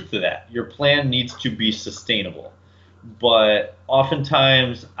there's truth to that. Your plan needs to be sustainable, but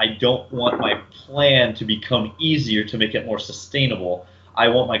oftentimes I don't want my plan to become easier to make it more sustainable. I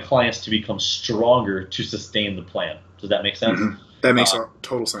want my clients to become stronger to sustain the plan. Does that make sense? Mm-hmm. That makes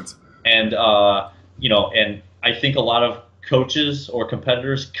total sense. And and I think a lot of coaches or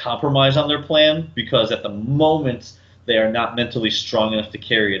competitors compromise on their plan because at the moment they are not mentally strong enough to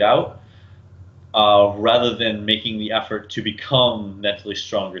carry it out, rather than making the effort to become mentally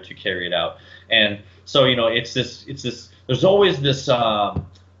stronger to carry it out. And so it's this. There's always this.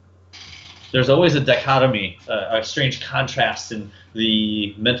 There's always a dichotomy, a strange contrast in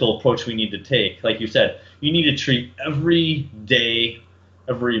the mental approach we need to take. Like you said, you need to treat every day,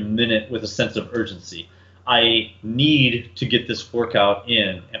 every minute with a sense of urgency. I need to get this workout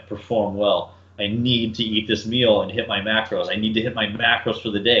in and perform well. I need to eat this meal and hit my macros. I need to hit my macros for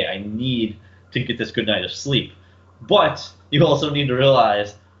the day. I need to get this good night of sleep. But you also need to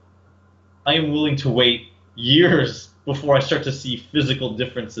realize I am willing to wait years before I start to see physical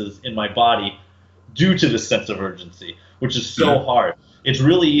differences in my body due to this sense of urgency, which is so hard. It's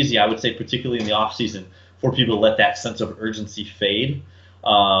really easy, I would say, particularly in the off season, for people to let that sense of urgency fade.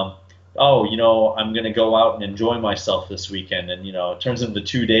 I'm going to go out and enjoy myself this weekend, and it turns into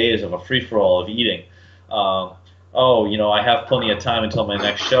 2 days of a free for all of eating. I have plenty of time until my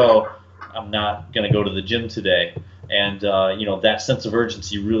next show. I'm not going to go to the gym today, and that sense of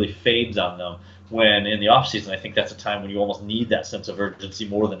urgency really fades on them. When in the off season, I think that's a time when you almost need that sense of urgency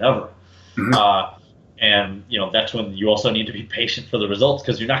more than ever. Mm-hmm. And that's when you also need to be patient for the results,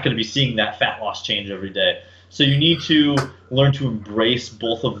 because you're not going to be seeing that fat loss change every day. So you need to learn to embrace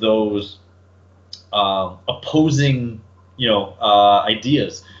both of those opposing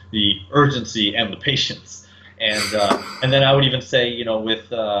ideas. the urgency and the patience. And then I would even say,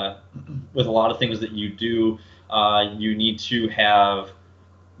 with a lot of things that you do, you need to have,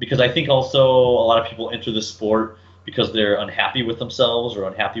 because I think also a lot of people enter the sport because they're unhappy with themselves or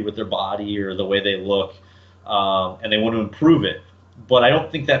unhappy with their body or the way they look, and they want to improve it. But I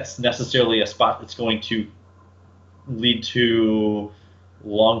don't think that's necessarily a spot that's going to lead to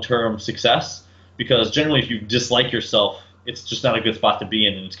long-term success, because generally if you dislike yourself, it's just not a good spot to be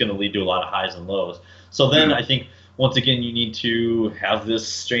in, and it's going to lead to a lot of highs and lows. So then I think, once again, you need to have this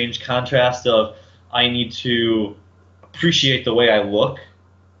strange contrast of, I need to appreciate the way I look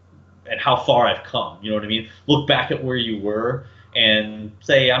and how far I've come. You know what I mean? Look back at where you were and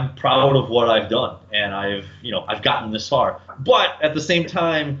say, I'm proud of what I've done, and I've gotten this far. But at the same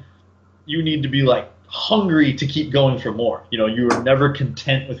time, you need to be like hungry to keep going for more. You are never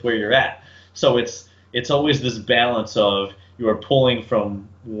content with where you're at. So it's always this balance of, you are pulling from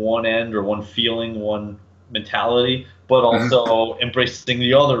one end or one feeling, one mentality, but also embracing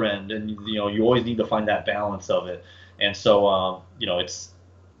the other end. And you always need to find that balance of it. And so it's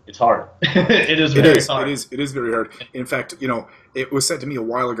hard. It is very hard. It is very hard. In fact, it was said to me a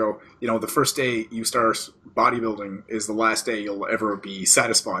while ago, the first day you start bodybuilding is the last day you'll ever be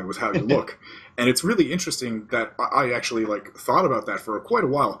satisfied with how you look. And it's really interesting that I actually thought about that for quite a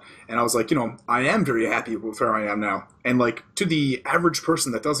while. And I was like, I am very happy with where I am now. And to the average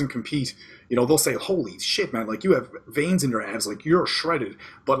person that doesn't compete, they'll say, holy shit, man, you have veins in your abs, you're shredded.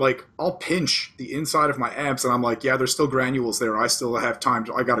 But I'll pinch the inside of my abs and I'm like, yeah, there's still granules there. I still have time.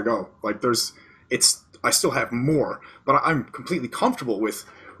 I gotta go. I still have more, but I'm completely comfortable with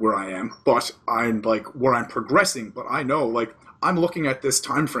where I am. But I'm where I'm progressing. But I know, I'm looking at this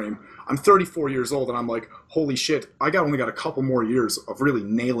time frame. I'm 34 years old, and I'm like, holy shit, I only got a couple more years of really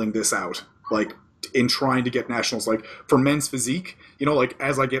nailing this out, in trying to get nationals. For men's physique,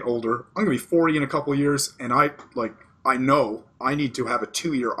 as I get older, I'm gonna be 40 in a couple of years, and I know I need to have a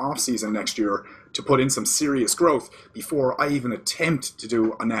 2-year off season next year to put in some serious growth before I even attempt to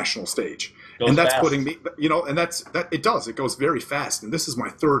do a national stage. And that's fast. Putting me, and it does. It goes very fast. And this is my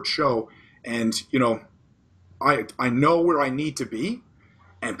 3rd show, and I know where I need to be.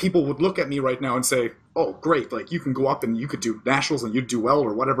 And people would look at me right now and say, oh, great, you can go up and you could do nationals and you'd do well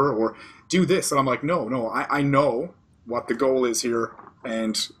or whatever, or do this. And I'm like, no, I know what the goal is here,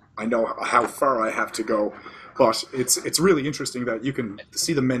 and I know how far I have to go. But it's really interesting that you can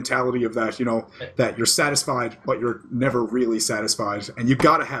see the mentality of that, that you're satisfied, but you're never really satisfied. And you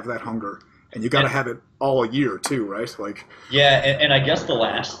got to have that hunger, and you got to have it all year too, right? Yeah, and I guess the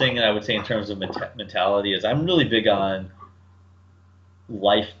last thing that I would say in terms of mentality is, I'm really big on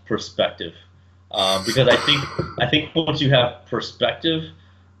life perspective, because I think once you have perspective,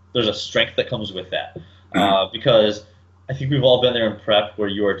 there's a strength that comes with that, because I think we've all been there in prep where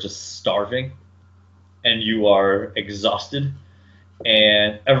you are just starving and you are exhausted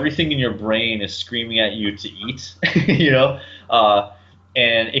and everything in your brain is screaming at you to eat,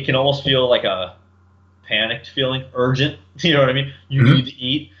 and it can almost feel like a panicked feeling, urgent, you know what I mean? You need to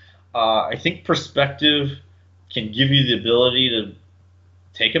eat. I think perspective can give you the ability to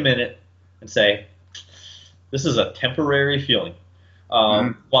take a minute and say, this is a temporary feeling.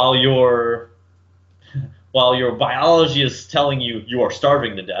 While your biology is telling you you are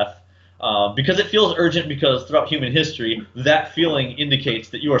starving to death, because it feels urgent, because throughout human history, that feeling indicates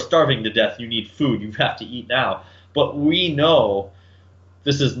that you are starving to death, you need food, you have to eat now. But we know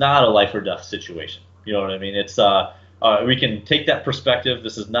this is not a life or death situation. You know what I mean? It's we can take that perspective.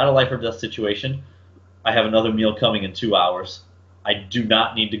 This is not a life or death situation. I have another meal coming in 2 hours. I do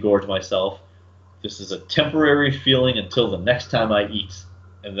not need to gorge myself. This is a temporary feeling until the next time I eat,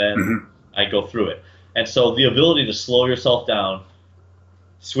 and then I go through it. And so the ability to slow yourself down,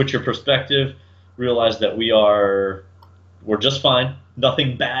 switch your perspective, realize that we're just fine.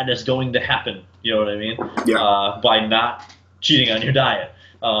 Nothing bad is going to happen. You know what I mean? Yeah. By not cheating on your diet.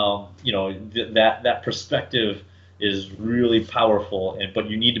 That perspective is really powerful, but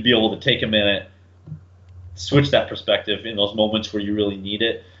you need to be able to take a minute, switch that perspective in those moments where you really need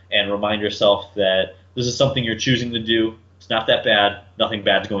it, and remind yourself that this is something you're choosing to do. It's not that bad. Nothing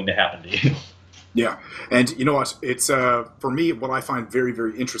bad's going to happen to you. Yeah, and you know what? It's for me, what I find very,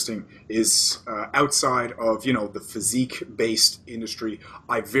 very interesting is outside of the physique-based industry,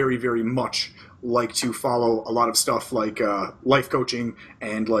 I very, very much like to follow a lot of stuff like life coaching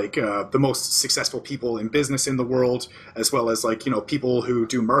and the most successful people in business in the world, as well as people who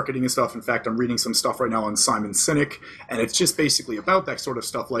do marketing and stuff. In fact, I'm reading some stuff right now on Simon Sinek, and it's just basically about that sort of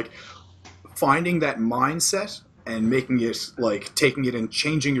stuff, finding that mindset and making it taking it and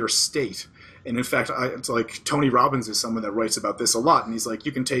changing your state. And in fact, it's like Tony Robbins is someone that writes about this a lot, and he's like,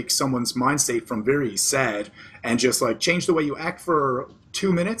 you can take someone's mind state from very sad and just like change the way you act for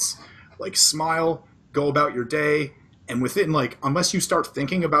 2 minutes, like smile, go about your day, and within like, unless you start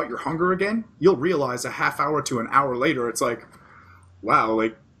thinking about your hunger again, you'll realize a half hour to an hour later, it's like, wow,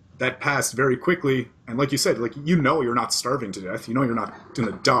 like that passed very quickly. And like you said, like, you know, you're not starving to death, you know, you're not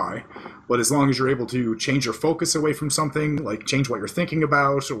going to die, but as long as you're able to change your focus away from something, like change what you're thinking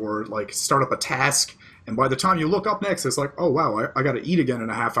about, or like start up a task, and by the time you look up next, it's like, oh wow, I got to eat again in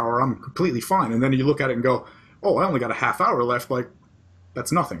a half hour, I'm completely fine. And then you look at it and go, oh, I only got a half hour left, like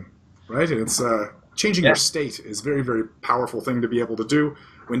that's nothing, right? And it's changing your state is a very, very powerful thing to be able to do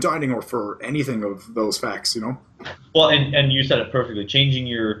when dieting or for anything of those facts, you know? Well, and you said it perfectly, changing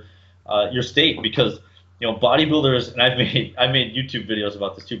your state, because you know, bodybuilders, and I've made YouTube videos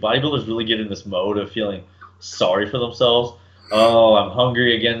about this too. Bodybuilders really get in this mode of feeling sorry for themselves. Oh, I'm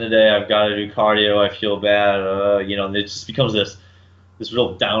hungry again today. I've got to do cardio. I feel bad. You know, and it just becomes this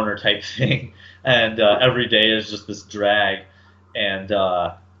real downer type thing. And every day is just this drag. And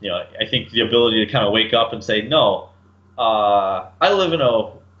you know, I think the ability to kind of wake up and say, no, I live in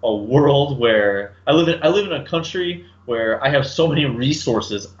a world where I live in a country where I have so many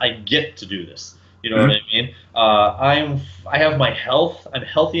resources. I get to do this. You know what I mean? I have my health. I'm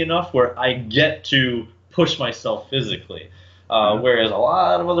healthy enough where I get to push myself physically, whereas a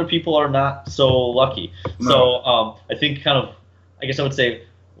lot of other people are not so lucky. No. So I think I guess I would say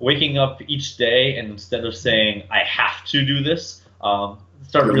waking up each day, and instead of saying I have to do this, start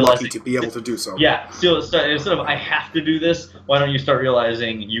You're realizing lucky to be able to do so. Yeah. So instead of I have to do this, why don't you start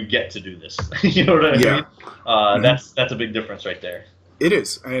realizing you get to do this? You know what I mean? That's a big difference right there. It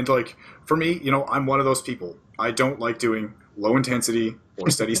is. And like for me, you know, I'm one of those people. I don't like doing low intensity or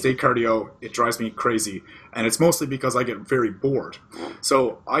steady state cardio. It drives me crazy. And it's mostly because I get very bored.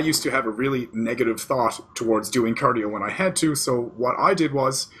 So I used to have a really negative thought towards doing cardio when I had to. So what I did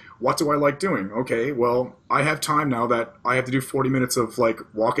was, what do I like doing? Okay, well, I have time now that I have to do 40 minutes of like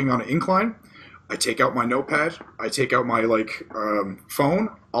walking on an incline. I take out my notepad, I take out my phone,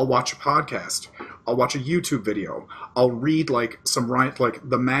 I'll watch a podcast, I'll watch a YouTube video, I'll read like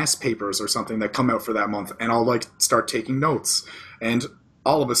the mass papers or something that come out for that month, and I'll like start taking notes. And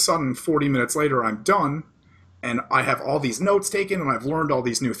all of a sudden, 40 minutes later, I'm done, and I have all these notes taken, and I've learned all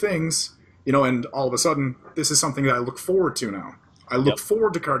these new things, you know, and all of a sudden, this is something that I look forward to now. I look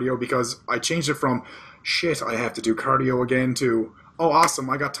forward to cardio because I changed it from, shit, I have to do cardio again, to, oh, awesome,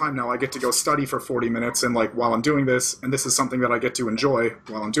 I got time now. I get to go study for 40 minutes and like while I'm doing this, and this is something that I get to enjoy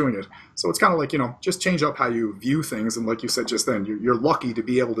while I'm doing it. So it's kind of like, you know, just change up how you view things. And like you said just then, you're lucky to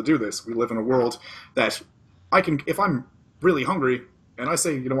be able to do this. We live in a world that I can, if I'm really hungry and I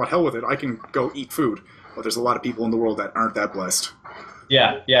say, you know what, hell with it, I can go eat food. But there's a lot of people in the world that aren't that blessed.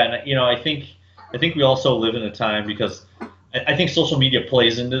 Yeah, and you know, I think we also live in a time, because I think social media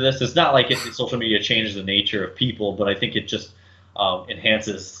plays into this. It's not like social media changes the nature of people, but I think it just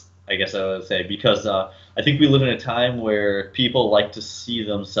enhances, I guess I would say, because I think we live in a time where people like to see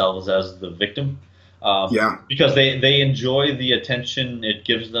themselves as the victim, because they enjoy the attention it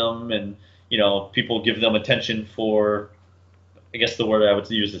gives them, and you know, people give them attention for, I guess the word I would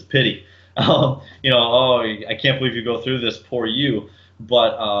use is pity. You know, oh, I can't believe you go through this, poor you.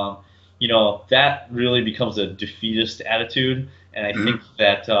 But you know, that really becomes a defeatist attitude, and I think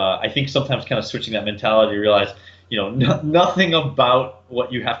that sometimes kind of switching that mentality, realize, you know, nothing about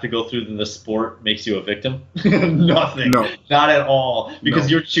what you have to go through in this sport makes you a victim. Nothing. No. Not at all, because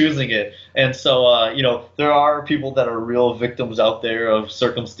you're choosing it. And so, you know, there are people that are real victims out there of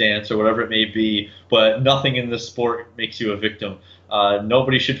circumstance or whatever it may be, but nothing in this sport makes you a victim.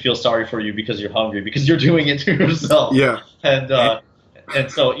 Nobody should feel sorry for you because you're hungry, because you're doing it to yourself. Yeah. And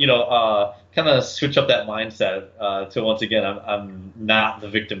so, you know, kind of switch up that mindset to, once again, I'm not the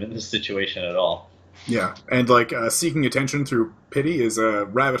victim in this situation at all. Yeah, and like seeking attention through pity is a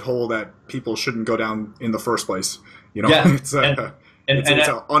rabbit hole that people shouldn't go down in the first place. You know, it's an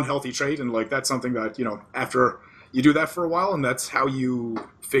unhealthy trait, and like that's something that, you know, after you do that for a while, and that's how you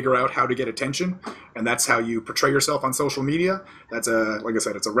figure out how to get attention, and that's how you portray yourself on social media. That's like I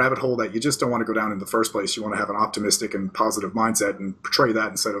said, it's a rabbit hole that you just don't want to go down in the first place. You want to have an optimistic and positive mindset and portray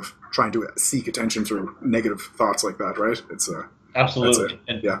that instead of trying to seek attention through negative thoughts like that, right? It's absolutely.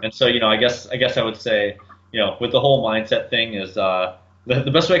 And so, you know, I guess I would say, you know, with the whole mindset thing is the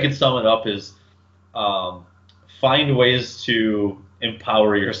best way I can sum it up is find ways to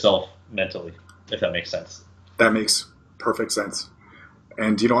empower yourself mentally, if that makes sense. That makes perfect sense.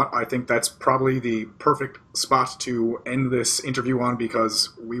 And you know what? I think that's probably the perfect spot to end this interview on, because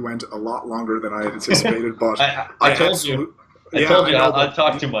we went a lot longer than I had anticipated. But I told you. I told you I'll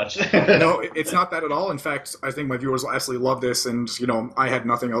talk too much. No, it's not that at all. In fact, I think my viewers will absolutely love this. And, I had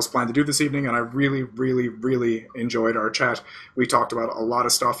nothing else planned to do this evening, and I really, really, really enjoyed our chat. We talked about a lot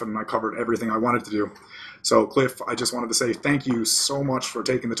of stuff, and I covered everything I wanted to do. So, Cliff, I just wanted to say thank you so much for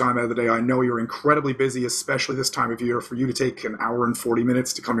taking the time out of the day. I know you're incredibly busy, especially this time of year. For you to take an hour and 40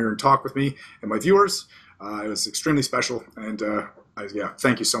 minutes to come here and talk with me and my viewers, it was extremely special. And,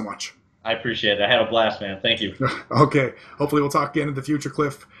 thank you so much. I appreciate it. I had a blast, man. Thank you. Okay. Hopefully we'll talk again in the future,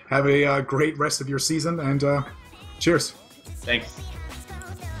 Cliff. Have a great rest of your season, and cheers. Thanks.